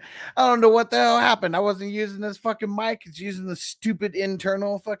 I don't know what the hell happened. I wasn't using this fucking mic. It's using the stupid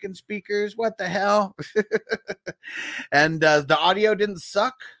internal fucking speakers. What the hell? And the audio didn't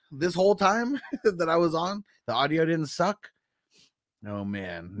suck this whole time that I was on. The audio didn't suck. Oh,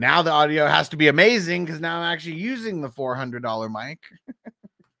 man. Now the audio has to be amazing because now I'm actually using the $400 mic.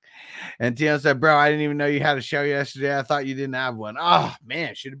 And Tino said, bro, I didn't even know you had a show yesterday. I thought you didn't have one. Oh,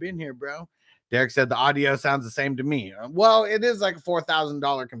 man, should have been here, bro. Derek said the audio sounds the same to me. Well, it is like a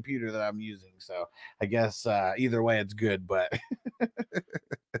 $4,000 computer that I'm using. So I guess either way, it's good. But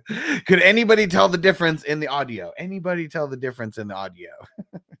could anybody tell the difference in the audio? Anybody tell the difference in the audio?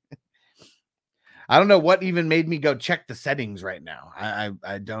 I don't know what even made me go check the settings right now.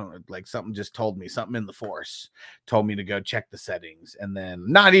 I don't, like, something just told me, something in the force told me to go check the settings, and then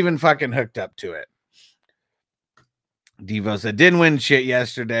not even fucking hooked up to it. Devo said, didn't win shit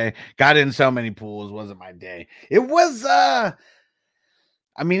yesterday. Got in so many pools. Wasn't my day. It was, it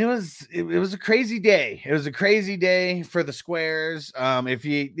was a crazy day. It was a crazy day for the squares. If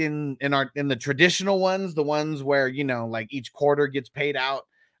you in the traditional ones, the ones where, like each quarter gets paid out,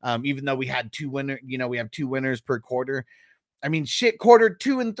 even though we had we have two winners per quarter. I mean, shit, quarter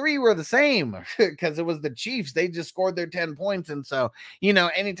 2 and 3 were the same because it was the Chiefs. They just scored their 10 points. And so,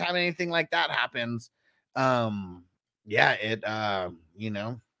 anytime anything like that happens, yeah, it's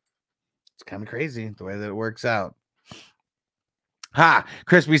kind of crazy the way that it works out. Ha!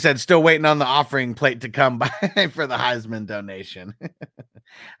 Crispy said, still waiting on the offering plate to come by for the Heisman donation.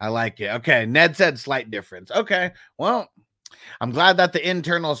 I like it. Okay, Ned said slight difference. Okay, well, I'm glad that the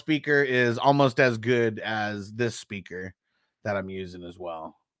internal speaker is almost as good as this speaker that I'm using as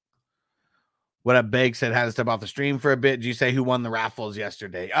well. What up, Bake said, had to step off the stream for a bit. Did you say who won the raffles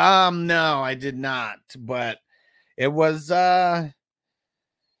yesterday? No, I did not, but it was not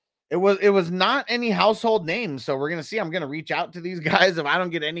any household names. So we're going to see. I'm going to reach out to these guys. If I don't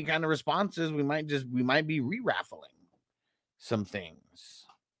get any kind of responses, we might be re-raffling some things.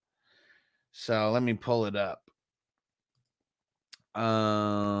 So let me pull it up.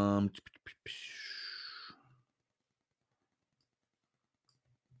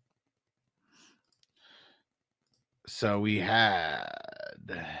 So we had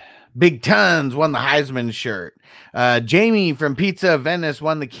Big Tons won the Heisman shirt. Jamie from Pizza Venice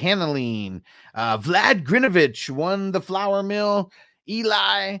won the Cannellini. Vlad Grinovich won the Flour Mill.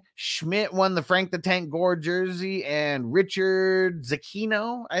 Eli Schmidt won the Frank the Tank Gore jersey. And Richard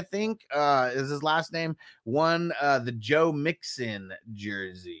Zacchino, I think is his last name, won the Joe Mixon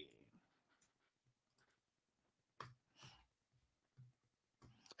jersey.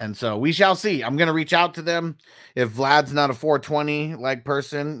 And so we shall see. I'm going to reach out to them. If Vlad's not a 420 like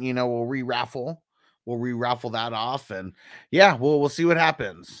person, we'll re-raffle. We'll re-raffle that off. And yeah, we'll see what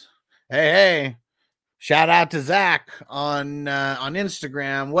happens. Hey, shout out to Zach on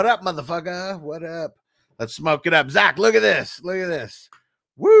Instagram. What up, motherfucker? What up? Let's smoke it up. Zach, look at this. Look at this.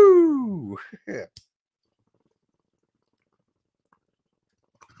 Woo!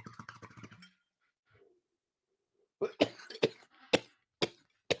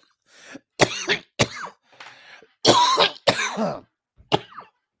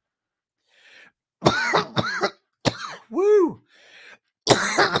 Woo!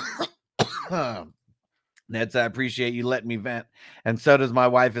 Neds, I appreciate you letting me vent. And so does my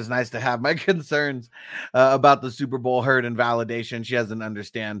wife. It's nice to have my concerns about the Super Bowl hurt and validation. She doesn't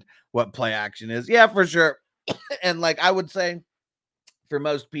understand what play action is. Yeah, for sure. And like I would say, for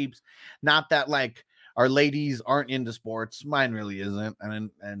most peeps, not that like our ladies aren't into sports. Mine really isn't.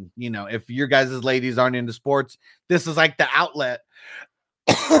 And you know, if your guys' ladies aren't into sports, this is like the outlet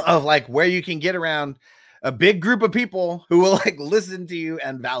of like where you can get around a big group of people who will like listen to you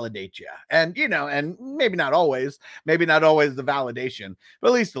and validate you. And, you know, and maybe not always the validation, but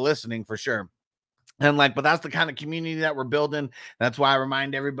at least the listening for sure. And like, but that's the kind of community that we're building. That's why I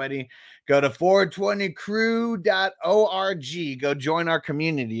remind everybody, go to 420crew.org. Go join our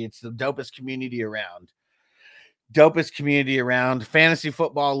community. It's the dopest community around. Fantasy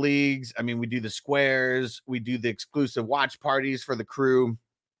football leagues. I mean, we do the squares. We do the exclusive watch parties for the crew.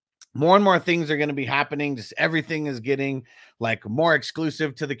 More and more things are going to be happening. Just everything is getting like more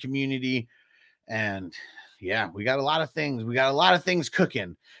exclusive to the community. And yeah, we got a lot of things. We got a lot of things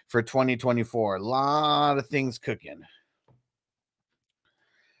cooking for 2024. A lot of things cooking.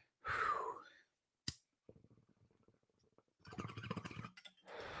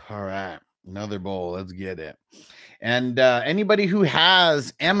 All right. Another bowl. Let's get it. And anybody who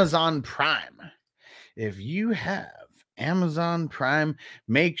has Amazon Prime, if you have Amazon Prime,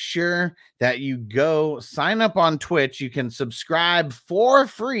 make sure that you go sign up on Twitch. You can subscribe for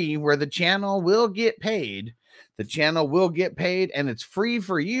free where the channel will get paid. The channel will get paid, and it's free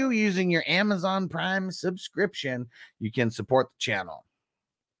for you using your Amazon Prime subscription. You can support the channel.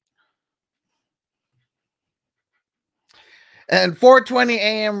 And 420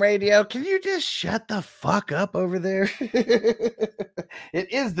 AM radio, can you just shut the fuck up over there?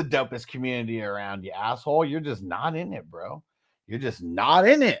 It is the dopest community around, you asshole. You're just not in it, bro. You're just not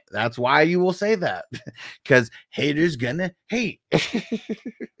in it. That's why you will say that. Because haters gonna hate.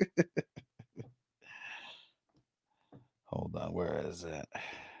 Hold on, where is it?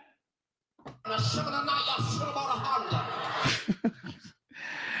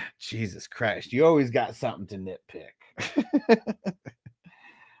 Jesus Christ. You always got something to nitpick.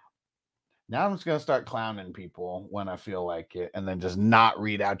 Now I'm just going to start clowning people when I feel like it and then just not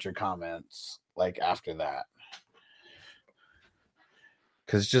read out your comments like after that.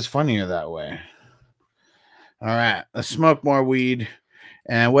 Because it's just funnier that way. All right. Let's smoke more weed.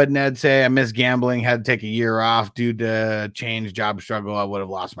 And what Ned say? I miss gambling. Had to take a year off due to change job struggle. I would have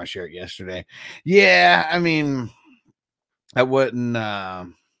lost my shirt yesterday. Yeah. I mean, I wouldn't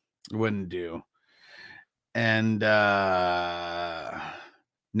do. And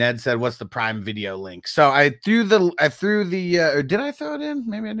Ned said, what's the Prime Video link? So I threw the or did I throw it in?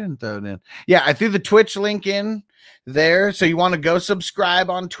 Maybe I didn't throw it in. Yeah, I threw the Twitch link in there. So you want to go subscribe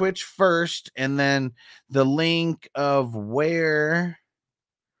on Twitch first, and then the link of where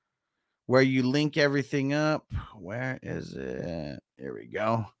you link everything up. Where is it? Here we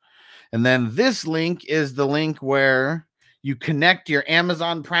go. And then this link is the link where you connect your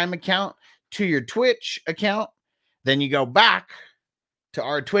Amazon Prime account to your Twitch account. Then you go back to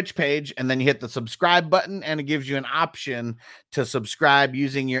our Twitch page, and then you hit the subscribe button, and it gives you an option to subscribe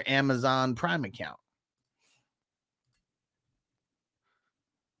using your Amazon Prime account.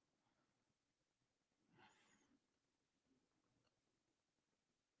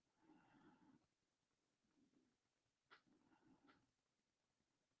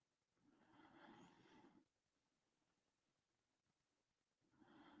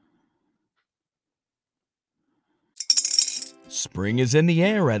 Spring is in the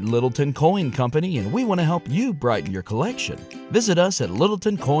air at Littleton Coin Company, and we want to help you brighten your collection. Visit us at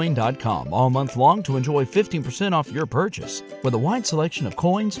littletoncoin.com all month long to enjoy 15% off your purchase. With a wide selection of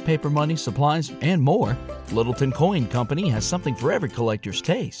coins, paper money, supplies, and more, Littleton Coin Company has something for every collector's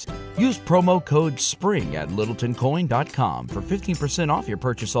taste. Use promo code SPRING at littletoncoin.com for 15% off your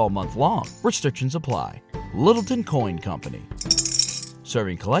purchase all month long. Restrictions apply. Littleton Coin Company.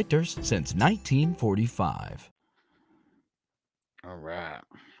 Serving collectors since 1945. All right.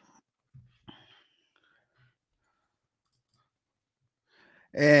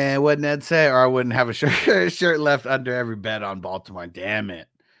 And what Ned say? Or I wouldn't have a shirt left under every bet on Baltimore. Damn it.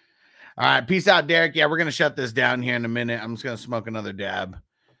 All right. Peace out, Derek. Yeah, we're going to shut this down here in a minute. I'm just going to smoke another dab.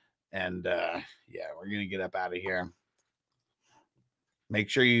 And yeah, we're going to get up out of here. Make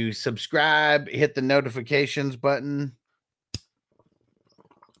sure you subscribe, hit the notifications button.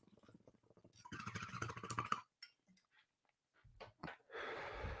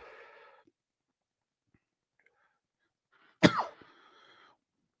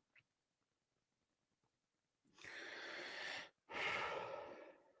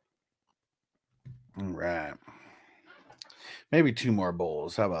 All right. Maybe 2 more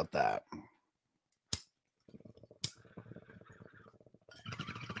bowls. How about that?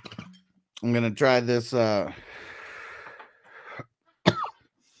 I'm going to try this. All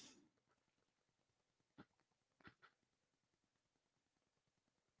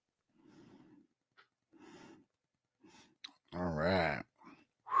right.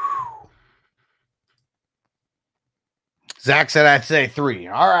 Zach said I'd say 3.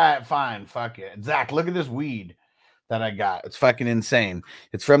 All right, fine. Fuck it. Zach, look at this weed that I got. It's fucking insane.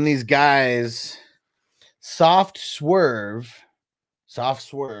 It's from these guys. Soft Swerve.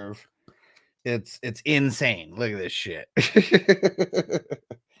 It's insane. Look at this shit.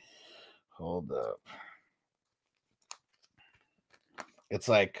 Hold up. It's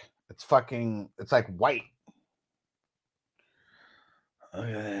like white. Look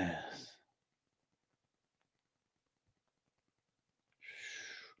at this.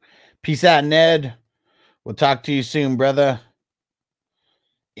 Peace out, Ned. We'll talk to you soon, brother.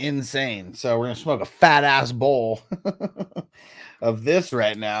 Insane. So we're gonna smoke a fat ass bowl of this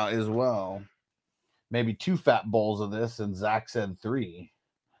right now as well. Maybe 2 fat bowls of this, and Zach said 3.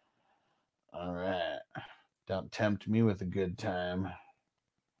 All right. Don't tempt me with a good time.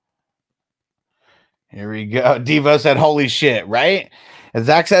 Here we go. Devo said, holy shit, right? And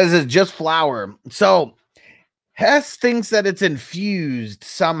Zach says it's just flour. So Hess thinks that it's infused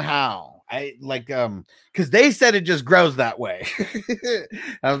somehow. I like because they said it just grows that way.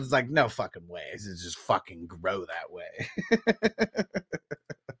 I was like, no fucking way. It just fucking grow that way.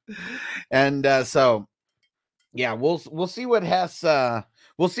 And so yeah, we'll see what Hess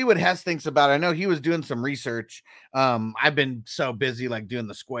thinks about it. I know he was doing some research. I've been so busy like doing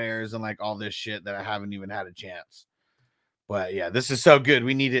the squares and like all this shit that I haven't even had a chance. But yeah, this is so good.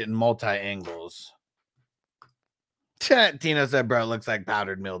 We need it in multi angles. Tino said, bro, it looks like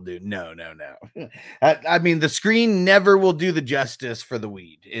powdered mildew. No. I mean, the screen never will do the justice for the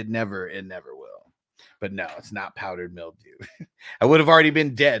weed. It never will. But no, it's not powdered mildew. I would have already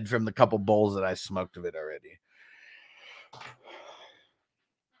been dead from the couple bowls that I smoked of it already.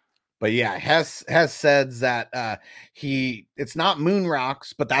 But yeah, Hess says that it's not moon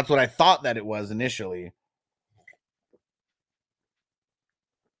rocks, but that's what I thought that it was initially.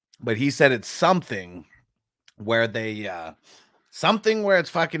 But he said it's something where where it's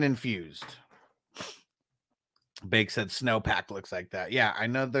fucking infused. Bake said snowpack looks like that. Yeah, I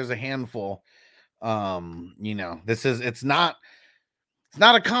know there's a handful. It's not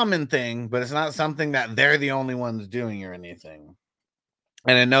a common thing, but it's not something that they're the only ones doing or anything.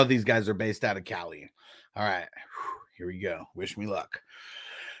 And I know these guys are based out of Cali. All right, here we go. Wish me luck.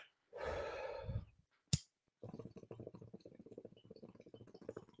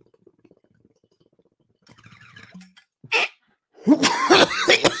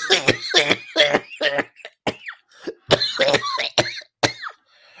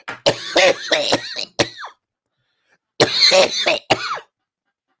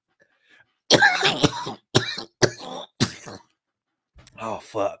 Oh,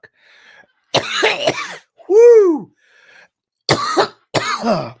 fuck. Woo!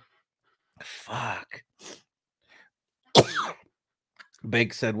 Fuck.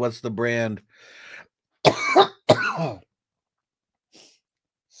 Bake said, what's the brand?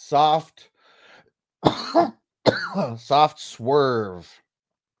 Soft Swerve.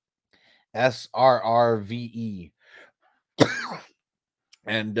 SRRVE.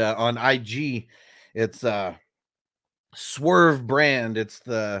 And on IG, it's Swerve brand. It's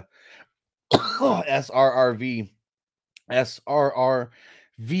the SRRVE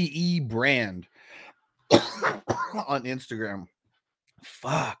brand on Instagram.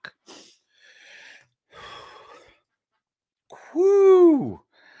 Fuck. Whoo.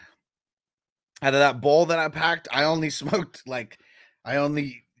 Out of that bowl that I packed, I only smoked I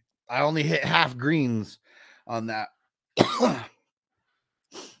only hit half greens on that.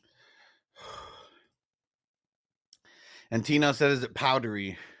 And Tino said, is it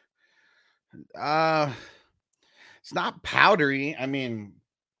powdery? It's not powdery. I mean,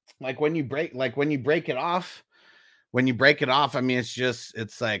 when you break it off, I mean,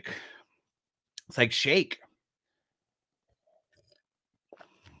 it's like shake.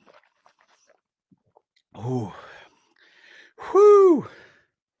 Ooh. Whoo.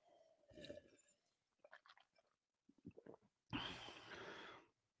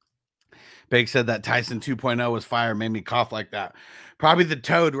 Bake said that Tyson 2.0 was fire, made me cough like that. Probably the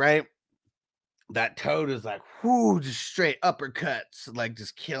toad, right? That toad is like, whoo, just straight uppercuts, like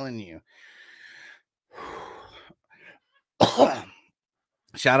just killing you.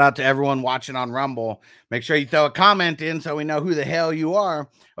 Shout out to everyone watching on Rumble. Make sure you throw a comment in so we know who the hell you are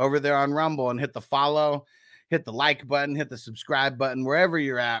over there on Rumble, and hit the follow, hit the like button, hit the subscribe button, wherever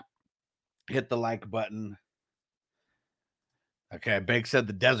you're at. Hit the like button. Okay, Bake said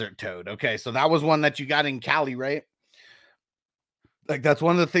the desert toad. Okay, so that was one that you got in Cali, right? Like, that's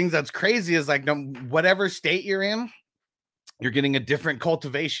one of the things that's crazy is like, whatever state you're in, you're getting a different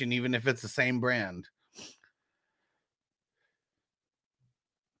cultivation, even if it's the same brand.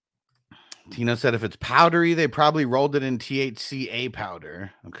 Tino said if it's powdery, they probably rolled it in THCA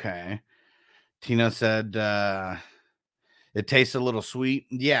powder. Okay. Tino said it tastes a little sweet.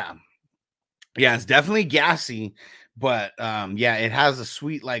 Yeah. Yeah, it's definitely gassy, but yeah, it has a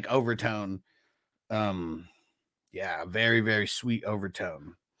sweet like overtone. Yeah, very, very sweet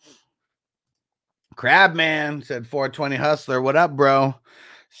overtone. Crab Man said 420 Hustler. What up, bro?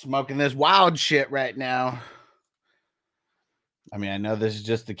 Smoking this wild shit right now. I mean, I know this is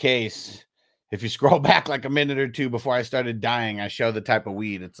just the case. If you scroll back like a minute or two before I started dying, I show the type of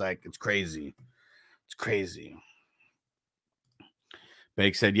weed. It's like, it's crazy. It's crazy.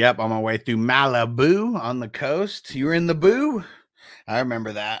 Bake said, yep, on my way through Malibu on the coast. You were in the boo? I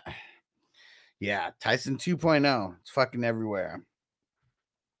remember that. Yeah, Tyson 2.0. It's fucking everywhere.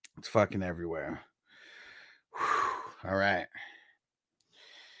 It's fucking everywhere. Whew. All right.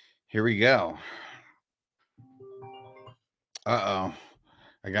 Here we go. Uh-oh.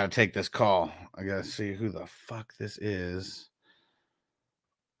 I got to take this call. I got to see who the fuck this is.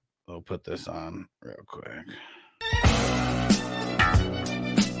 We'll put this on real quick.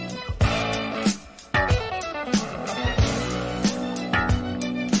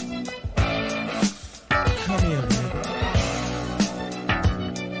 Come here, man.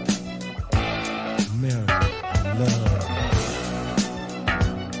 America, love.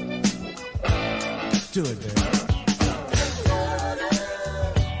 Do it, man.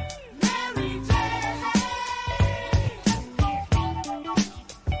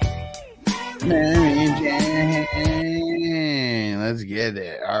 Mary Jane. Let's get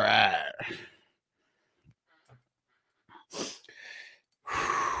it. All right.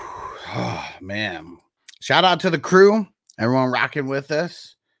 Oh, man. Shout out to the crew. Everyone rocking with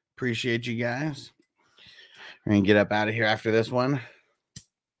us. Appreciate you guys. We're going to get up out of here after this one.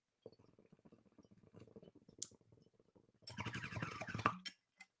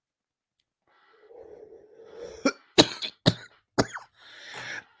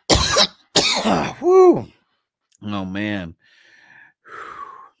 Woo. Oh, man.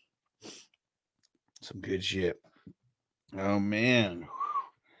 Some good shit. Oh, man.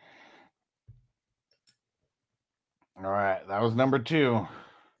 All right. That was number 2.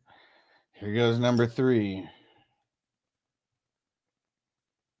 Here goes number 3.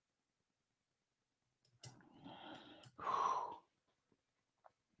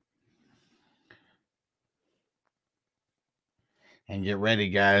 And get ready,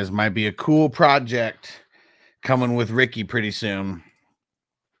 guys. Might be a cool project coming with Ricky pretty soon.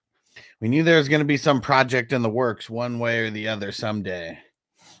 We knew there was going to be some project in the works one way or the other someday.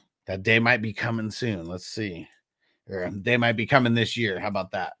 That day might be coming soon. Let's see. Or they might be coming this year. How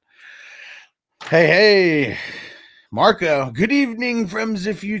about that? Hey, Marco. Good evening from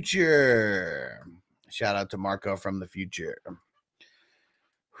the future. Shout out to Marco from the future.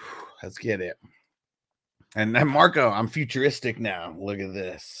 Let's get it. And Marco, I'm futuristic now. Look at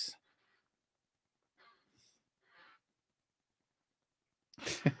this.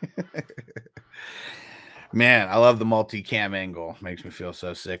 Man, I love the multi-cam angle. Makes me feel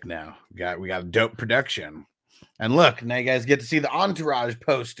so sick now. We got a dope production. And look, now you guys get to see the Entourage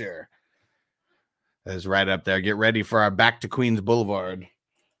poster. That's right up there. Get ready for our Back to Queens Boulevard.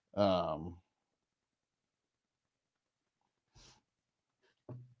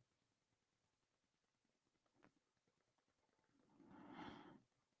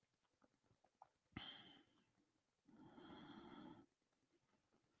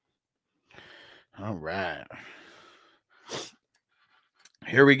 All right.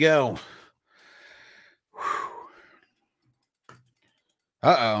 Here we go.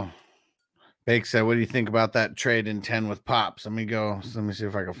 Uh-oh. Bake said, what do you think about that trade in 10 with Pops? Let me see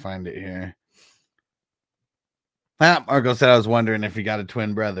if I can find it here. Marco said I was wondering if he got a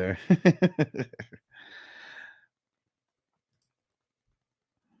twin brother. All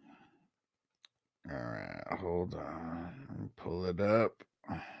right, hold on. Let me pull it up.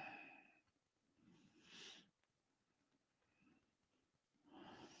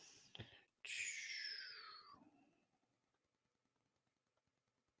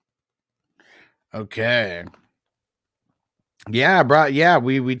 Okay. Yeah,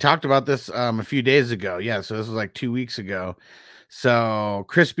 we talked about this a few days ago. Yeah, so this was like 2 weeks ago. So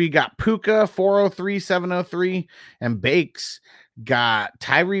Crispy got Puka 403, 703, and Bakes got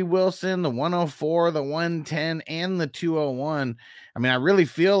Tyree Wilson, the 104, the 110, and the 201. I mean, I really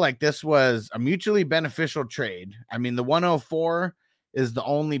feel like this was a mutually beneficial trade. I mean, the 104 is the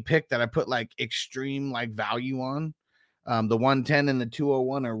only pick that I put like extreme like value on. The 110 and the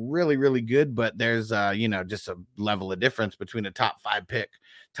 201 are really, really good, but there's just a level of difference between a top 5 pick,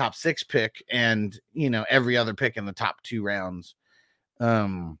 top 6 pick, and every other pick in the top 2 rounds.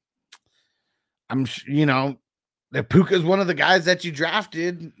 The Puka is one of the guys that you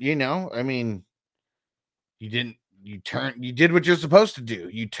drafted. I mean, you did what you're supposed to do.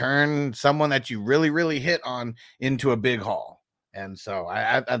 You turn someone that you really, really hit on into a big haul, and so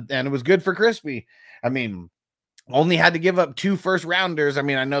and it was good for Crispy. I mean, only had to give up 2 first rounders. I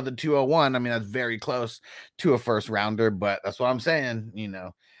mean, I know the 201. I mean, that's very close to a first rounder, but that's what I'm saying.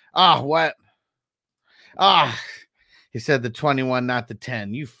 What? He said the 21, not the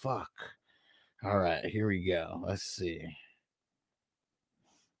 10. You fuck. All right, here we go. Let's see.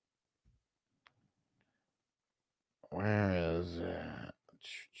 Where is it?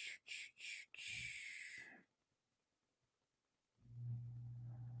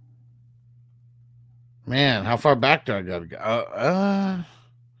 Man, how far back do I gotta go?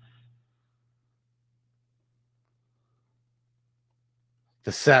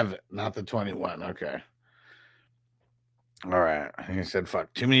 The 7, not the 21. Okay. All right. I think I said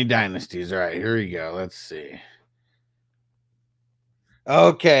fuck. Too many dynasties. All right, here we go. Let's see.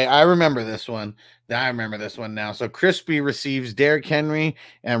 Okay, I remember this one. Now. So Crispy receives Derrick Henry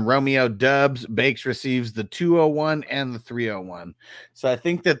and Romeo Dubs. Bakes receives the 201 and the 301. So I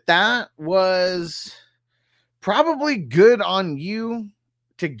think that was probably good on you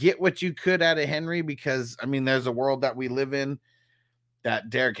to get what you could out of Henry, because I mean, there's a world that we live in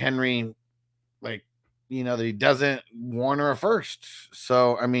that Derrick Henry, that he doesn't Warner a first.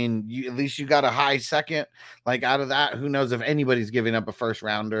 So, I mean, at least you got a high second, out of that. Who knows if anybody's giving up a first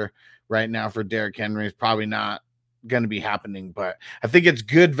rounder right now for Derrick Henry? Is probably not going to be happening, but I think it's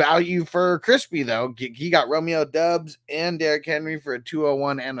good value for Crispy though. He got Romeo Dubs and Derrick Henry for a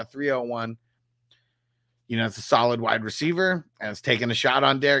 201 and a 301. It's a solid wide receiver, and it's taking a shot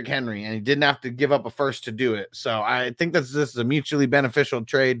on Derrick Henry, and he didn't have to give up a first to do it. So I think this is a mutually beneficial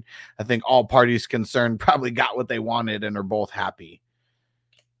trade. I think all parties concerned probably got what they wanted and are both happy.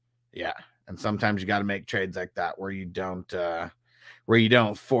 Yeah, and sometimes you got to make trades like that where you don't if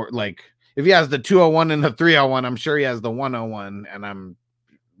he has the 201 and the 301, I'm sure he has the 101, and I'm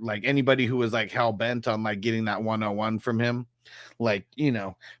anybody who was hell bent on getting that 101 from him,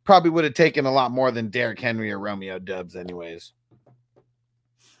 probably would have taken a lot more than Derrick Henry or Romeo Dubs anyways.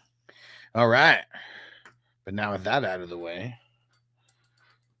 All right. But now with that out of the way,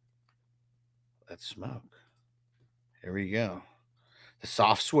 let's smoke. Here we go. The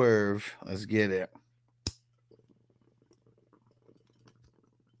soft swerve. Let's get it.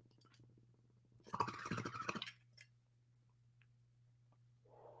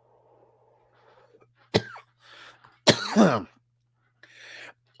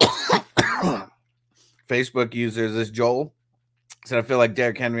 Facebook users, this Joel said, I feel like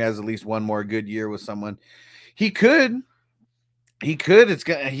Derrick Henry has at least one more good year with someone. He could.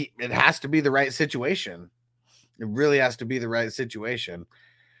 It has to be the right situation. It really has to be the right situation.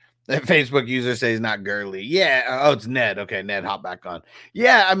 That Facebook user says he's not Gurley. Yeah. It's Ned. Okay, Ned, hop back on.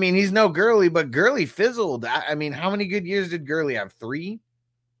 Yeah, I mean, he's no Gurley, but Gurley fizzled. I mean, how many good years did Gurley have? 3?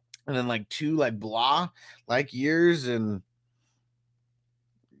 And then 2 blah years. And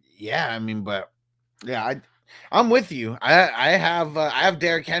yeah, I mean, but yeah, I'm with you. I have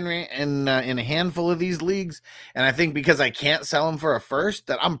Derrick Henry in a handful of these leagues, and I think because I can't sell him for a first,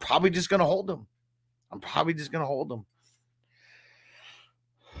 that I'm probably just going to hold him.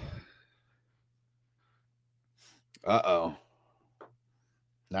 Uh-oh.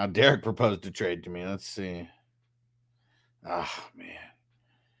 Now Derek proposed to trade to me. Let's see. Oh, man.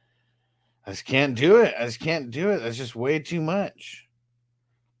 I just can't do it. That's just way too much.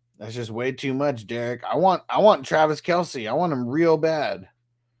 Derek. I want Travis Kelce. I want him real bad.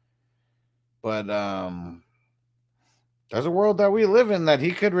 But there's a world that we live in that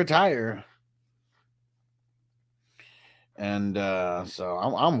he could retire. And so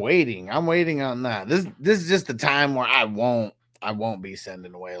I'm waiting. I'm waiting on that. This is just the time where I won't be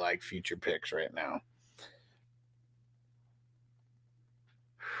sending away future picks right now.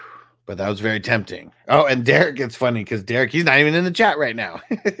 But that was very tempting. Oh, and Derek, it's funny because Derek, he's not even in the chat right now.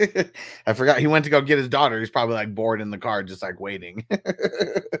 I forgot he went to go get his daughter. He's probably bored in the car, just waiting.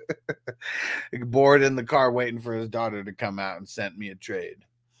 Bored in the car waiting for his daughter to come out and sent me a trade.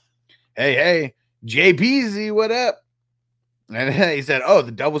 Hey, JPZ, what up? And he said, "Oh,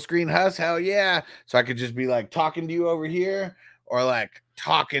 the double screen Huss, hell yeah!" So I could just be like talking to you over here, or like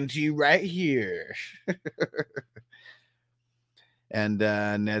talking to you right here. And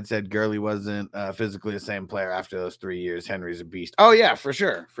Ned said Gurley wasn't physically the same player after those 3 years. Henry's a beast. Oh yeah, for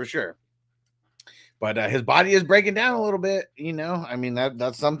sure. But his body is breaking down a little bit. I mean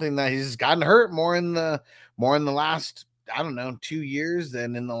that's something that he's gotten hurt more in the last 2 years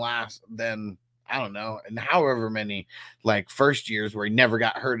than in the last and however many like first years where he never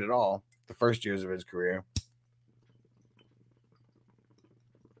got hurt at all. The first years of his career.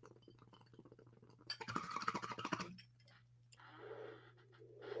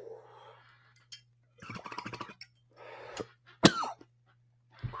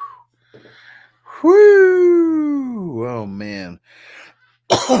 Whoo! Oh man.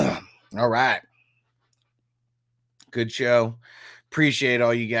 All right. Good show. Appreciate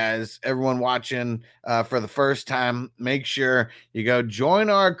all you guys, everyone watching for the first time. Make sure you go join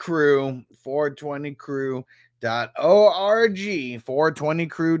our crew, 420crew.org,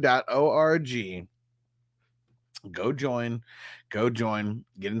 420crew.org. Go join,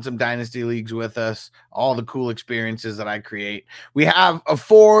 get in some dynasty leagues with us. All the cool experiences that I create. We have a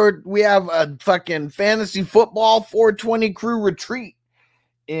fucking fantasy football 420 crew retreat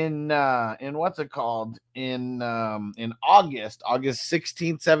in what's it called? In August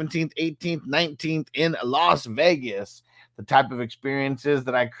 16th, 17th, 18th, 19th in Las Vegas. The type of experiences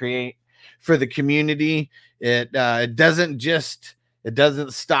that I create for the community. It doesn't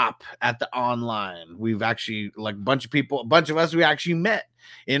stop at the online. We've actually, like, a bunch of us, we actually met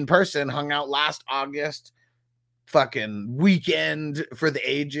in person, hung out last August, fucking weekend for the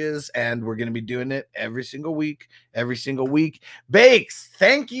ages, and we're going to be doing it every single week. Bakes,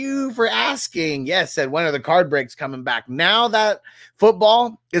 thank you for asking. Yes, said, when are the card breaks coming back? Now that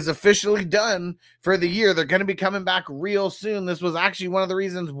football is officially done for the year, they're going to be coming back real soon. This was actually one of the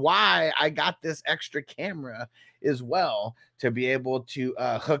reasons why I got this extra camera as well, to be able to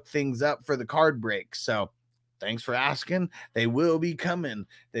hook things up for the card breaks. So thanks for asking. They will be coming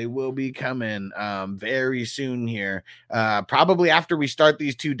very soon here. Probably after we start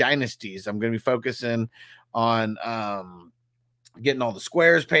these 2 dynasties. I'm going to be focusing on getting all the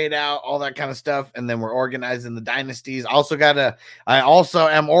squares paid out, all that kind of stuff. And then we're organizing the dynasties. I also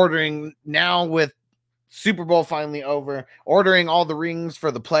am ordering now, with Super Bowl finally over, ordering all the rings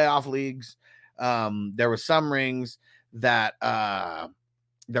for the playoff leagues. There were some rings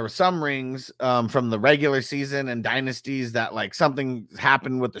from the regular season and dynasties that, like, something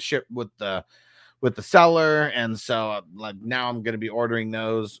happened with the ship with the seller, and so like now I'm going to be ordering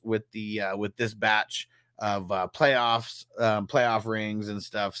those with this batch of playoff rings and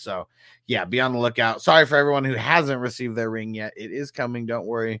stuff. So yeah, be on the lookout. Sorry for everyone who hasn't received their ring yet. It is coming, don't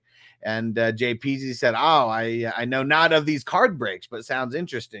worry. And JPZ said, "Oh, I know not of these card breaks, but sounds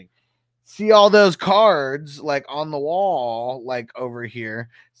interesting." See all those cards like on the wall, like over here.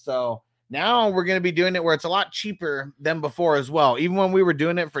 So now we're going to be doing it where it's a lot cheaper than before as well. Even when we were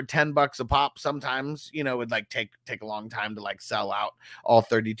doing it for $10 a pop, sometimes, it would like take a long time to like sell out all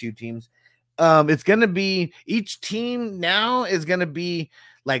 32 teams. It's going to be, each team now is going to be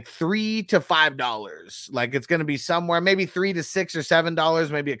like $3 to $5. Like, it's going to be somewhere maybe $3 to $6 or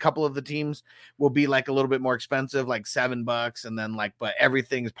 $7. Maybe a couple of the teams will be like a little bit more expensive, like $7, and then but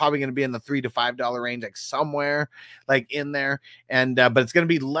everything is probably going to be in the $3 to $5 range, like somewhere like in there. And but it's going to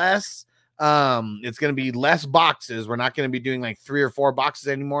be less. It's going to be less boxes. We're not going to be doing like 3 or 4 boxes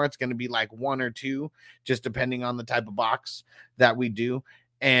anymore. It's going to be like 1 or 2, just depending on the type of box that we do.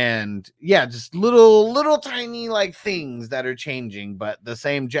 And yeah, just little tiny like things that are changing, but the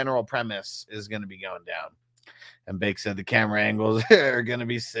same general premise is going to be going down. And Bake said the camera angles are going to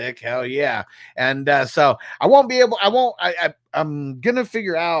be sick. Hell yeah. And so I'm going to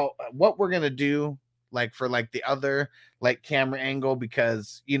figure out what we're going to do like for like the other like camera angle,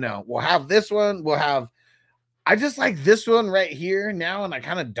 because we'll have this one, I just like this one right here now, and I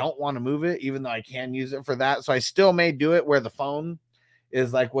kind of don't want to move it, even though I can use it for that. So I still may do it where the phone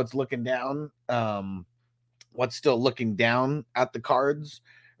is like what's looking down, what's still looking down at the cards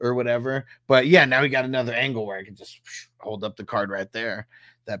or whatever. But yeah, now we got another angle where I can just hold up the card right there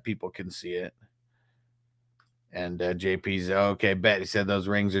that people can see it. And JP's okay, bet. He said those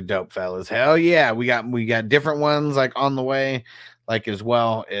rings are dope, fellas. Hell yeah, we got different ones like on the way, like as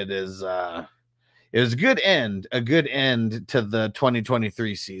well. It was a good end to the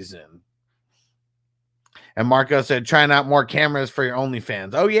 2023 season. And Marco said, trying out more cameras for your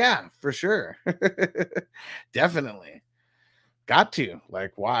OnlyFans. Oh, yeah, for sure. Definitely. Got to.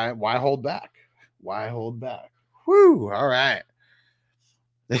 Like, why hold back? Woo, all right.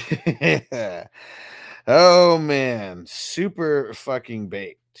 Oh man, super fucking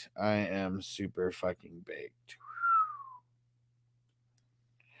baked. I am super fucking baked.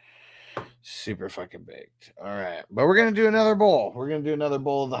 Super fucking baked. All right, but we're gonna do another bowl. We're gonna do another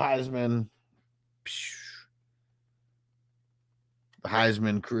bowl of the Heisman. The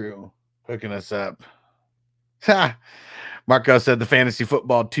Heisman crew hooking us up. Ha! Marco said the fantasy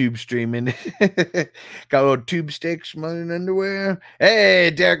football tube streaming. Got a little tube sticks, money and underwear.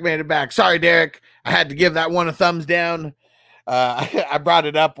 Hey, Derek made it back. Sorry, Derek. I had to give that one a thumbs down. I brought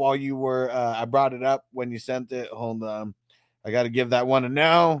it up while you were. I brought it up when you sent it. Hold on. I got to give that one a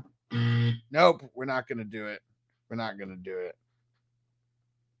no. Nope, we're not gonna do it. We're not gonna do it.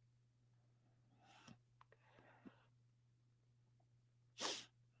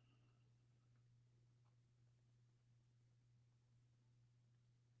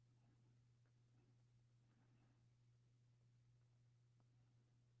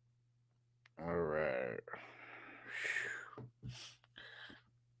 All right.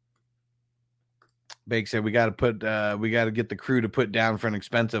 Bake said we got to get the crew to put down for an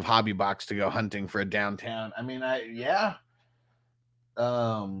expensive hobby box to go hunting for a downtown. I mean, yeah.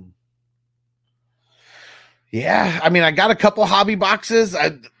 Yeah, I mean, I got a couple hobby boxes.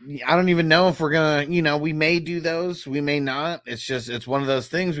 I don't even know if we're gonna, we may do those, we may not. It's one of those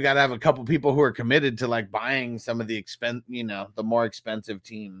things. We got to have a couple people who are committed to like buying some of the the more expensive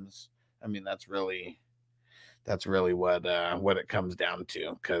teams. I mean, that's really what it comes down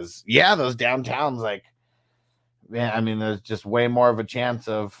to. Because those downtowns, like, man, I mean, there's just way more of a chance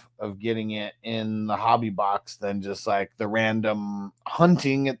of getting it in the hobby box than just like the random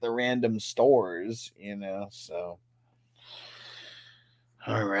hunting at the random stores, so.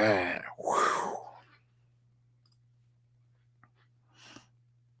 All right. Whew.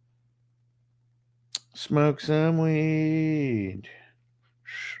 Smoke some weed.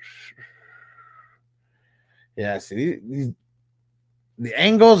 Yeah, see, the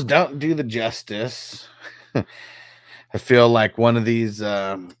angles don't do the justice. I feel like one of these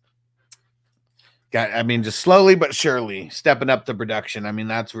just slowly but surely stepping up the production. I mean,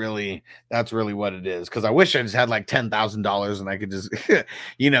 that's really what it is. Because I wish I just had like $10,000 and I could just get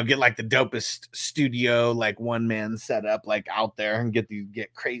like the dopest studio, like one man setup, like out there and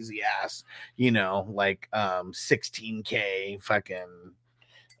get crazy ass, like 16K fucking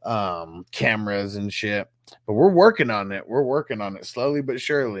cameras and shit. But we're working on it. We're working on it slowly but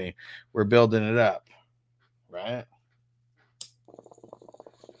surely. We're building it up, right?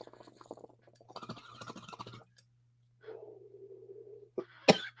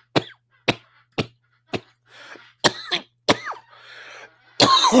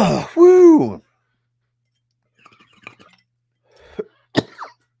 Woo!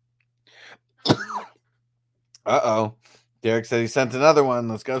 Uh-oh. Derek said he sent another one.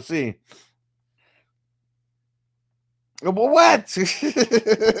 Let's go see. Well, what?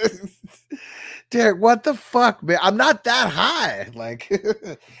 Derek, what the fuck, man? I'm not that high. Like,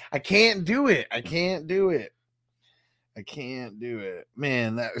 I can't do it. I can't do it.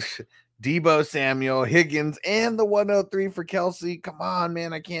 Man, that Debo Samuel, Higgins, and the 103 for Kelsey. Come on,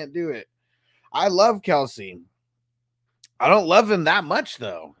 man. I can't do it. I love Kelsey. I don't love him that much,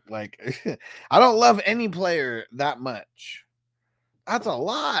 though. Like, I don't love any player that much. That's a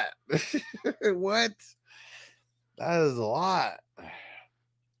lot. What? That is a lot.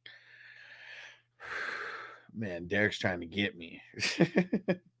 Man, Derek's trying to get me.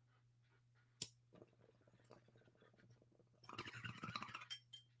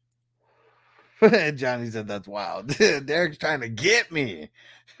 Johnny said that's wild. Derek's trying to get me.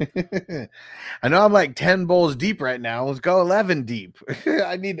 I know I'm like 10 bowls deep right now. Let's go 11 deep.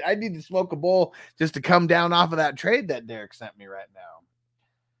 I need to smoke a bowl just to come down off of that trade that Derek sent me right now.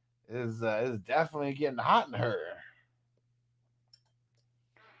 Is definitely getting hot in her.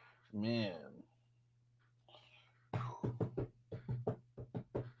 Man. All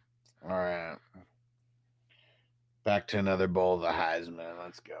right. Back to another bowl of the Heisman.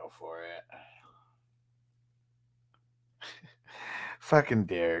 Let's go for it. Fucking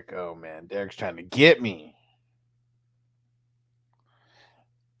Derek. Oh, man. Derek's trying to get me.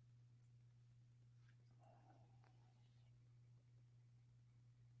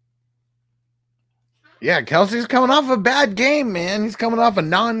 Yeah, Kelsey's coming off a bad game, man. He's coming off a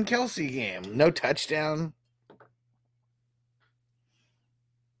non-Kelsey game. No touchdown.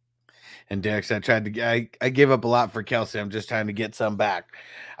 And Derek said, I give up a lot for Kelsey. I'm just trying to get some back.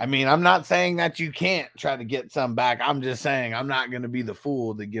 I mean, I'm not saying that you can't try to get some back. I'm just saying I'm not going to be the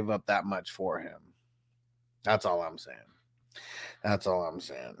fool to give up that much for him. That's all I'm saying.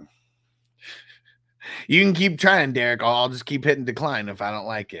 You can keep trying, Derek. I'll just keep hitting decline if I don't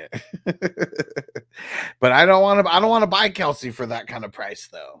like it. But I don't want to buy Kelsey for that kind of price,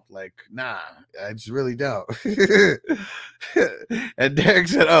 though. Like, nah, I just really don't. And Derek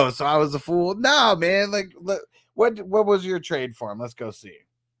said, "Oh, so I was a fool." No, man. Like, what was your trade for him? Let's go see.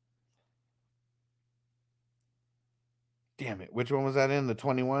 Damn it! Which one was that in? The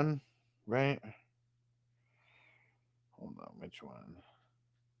 21, right? Hold on, which one?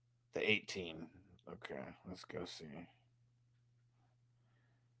 The 18. Okay, let's go see.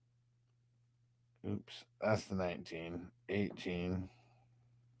 Oops, that's the 19. 18.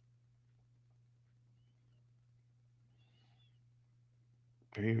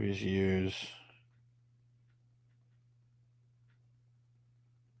 Previous years.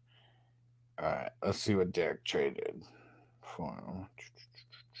 All right, let's see what Derek traded for him.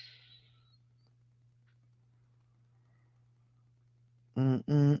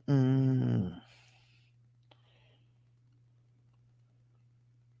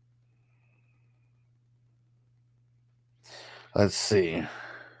 Let's see.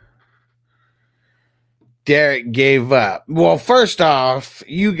 Derek gave up. Well, first off,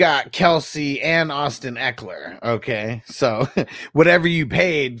 you got Kelsey and Austin Eckler. Okay. So whatever you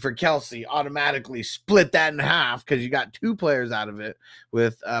paid for Kelsey, automatically split that in half because you got two players out of it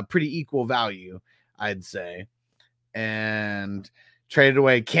with pretty equal value, I'd say. And traded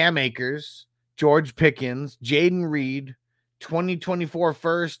away Cam Akers, George Pickens, Jaden Reed, 2024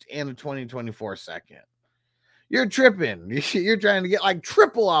 first and a 2024 second. You're tripping. You're trying to get like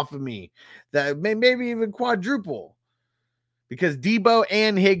triple off of me. That maybe even quadruple. Because Debo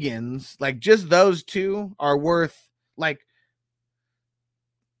and Higgins, like just those two are worth like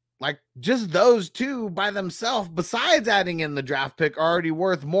just those two by themselves, besides adding in the draft pick, are already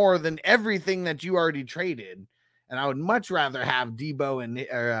worth more than everything that you already traded. And I would much rather have Debo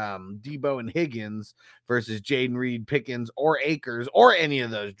and Higgins versus Jaden Reed, Pickens, or Akers, or any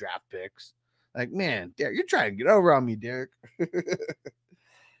of those draft picks. Like, man, Derek, you're trying to get over on me, Derek.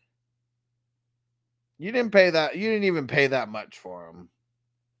 You didn't pay that. You didn't even pay that much for him.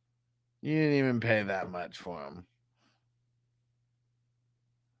 You didn't even pay that much for him.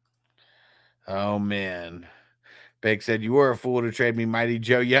 Oh, man. Bake said, you were a fool to trade me Mighty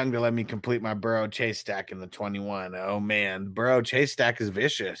Joe Young to let me complete my Burrow Chase stack in the 21. Oh, man. Burrow Chase stack is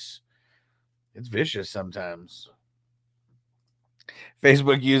vicious. It's vicious sometimes.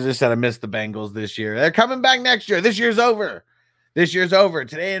 Facebook user said, I missed the Bengals this year. They're coming back next year. This year's over. This year's over.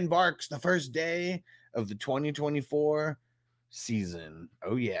 Today embarks the first day of the 2024 season.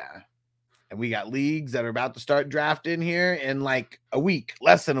 Oh, yeah. And we got leagues that are about to start drafting here in like a week,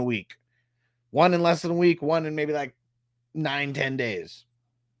 less than a week. One in less than a week, one in maybe like 9-10 days.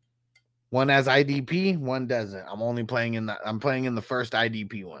 One has IDP, one doesn't. I'm playing in the first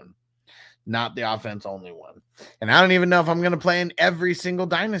IDP one, not the offense only one. And I don't even know if I'm going to play in every single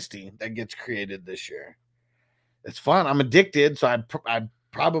dynasty that gets created this year. It's fun. I'm addicted, so I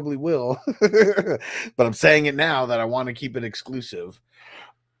probably will. But I'm saying it now that I want to keep it exclusive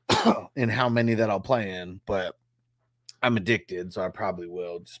in how many that I'll play in. But I'm addicted, so I probably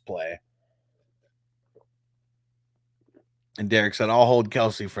will just play. And Derek said, I'll hold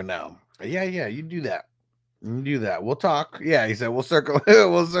Kelsey for now. Yeah, you do that. You do that. We'll talk. Yeah, he said, we'll circle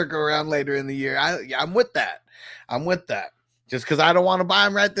around later in the year. I'm with that. Just because I don't want to buy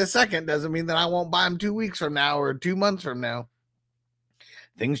him right this second doesn't mean that I won't buy him 2 weeks from now or 2 months from now.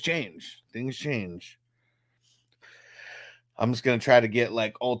 Things change. I'm just going to try to get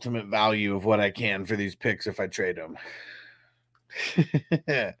like ultimate value of what I can for these picks if I trade them.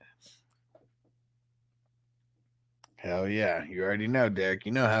 Hell yeah. You already know, Derek.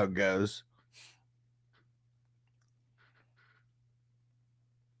 You know how it goes.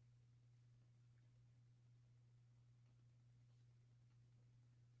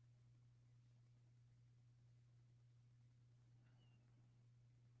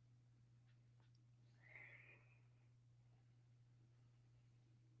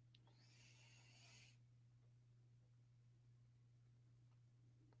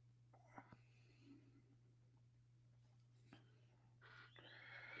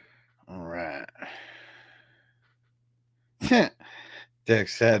 All right. Derek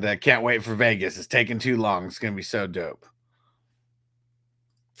said, I can't wait for Vegas. It's taking too long. It's going to be so dope.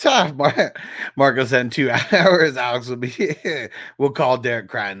 Marco said in 2 hours, Alex will be we'll call Derek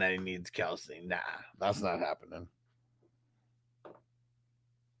crying that he needs Kelsey. Nah, that's not happening.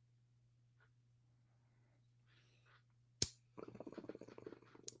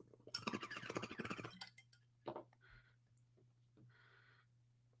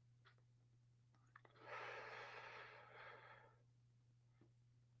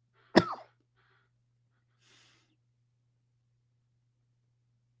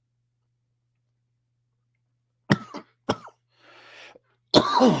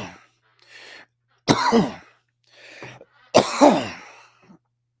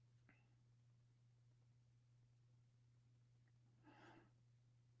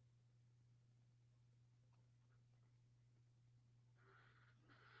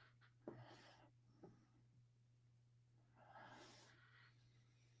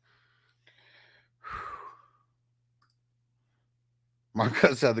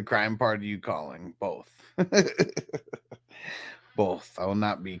 Marco said the crime party you calling. Both. Both. I will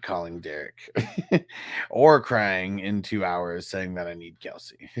not be calling Derek or crying in 2 hours saying that I need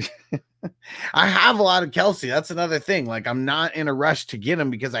Kelsey. I have a lot of Kelsey. That's another thing. Like, I'm not in a rush to get him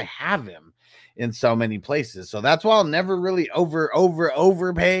because I have him in so many places. So that's why I'll never really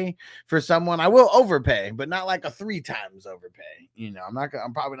overpay for someone. I will overpay, but not like a 3 times overpay. You know,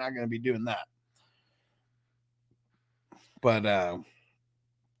 I'm probably not going to be doing that. But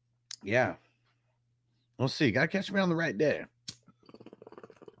yeah, we'll see. Gotta catch me on the right day.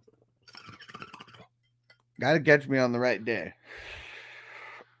 Gotta catch me on the right day.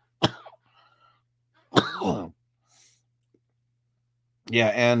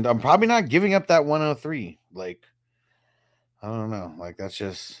 Yeah, and I'm probably not giving up that 103. Like, I don't know. Like, that's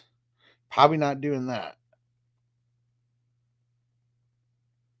just probably not doing that.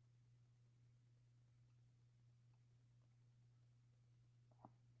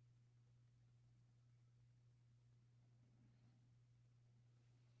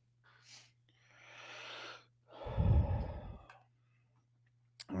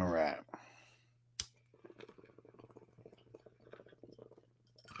 All right.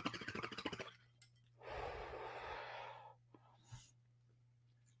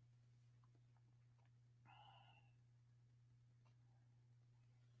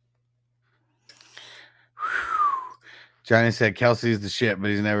 Johnny said Kelsey's the shit, but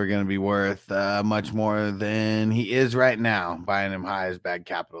he's never going to be worth much more than he is right now. Buying him high is bad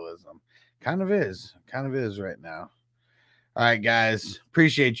capitalism. Kind of is right now. All right, guys.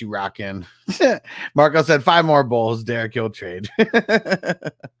 Appreciate you rocking. Marco said 5 more bowls. Derek, you'll trade.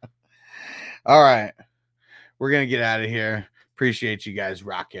 All right. We're going to get out of here. Appreciate you guys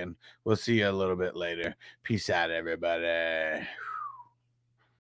rocking. We'll see you a little bit later. Peace out, everybody.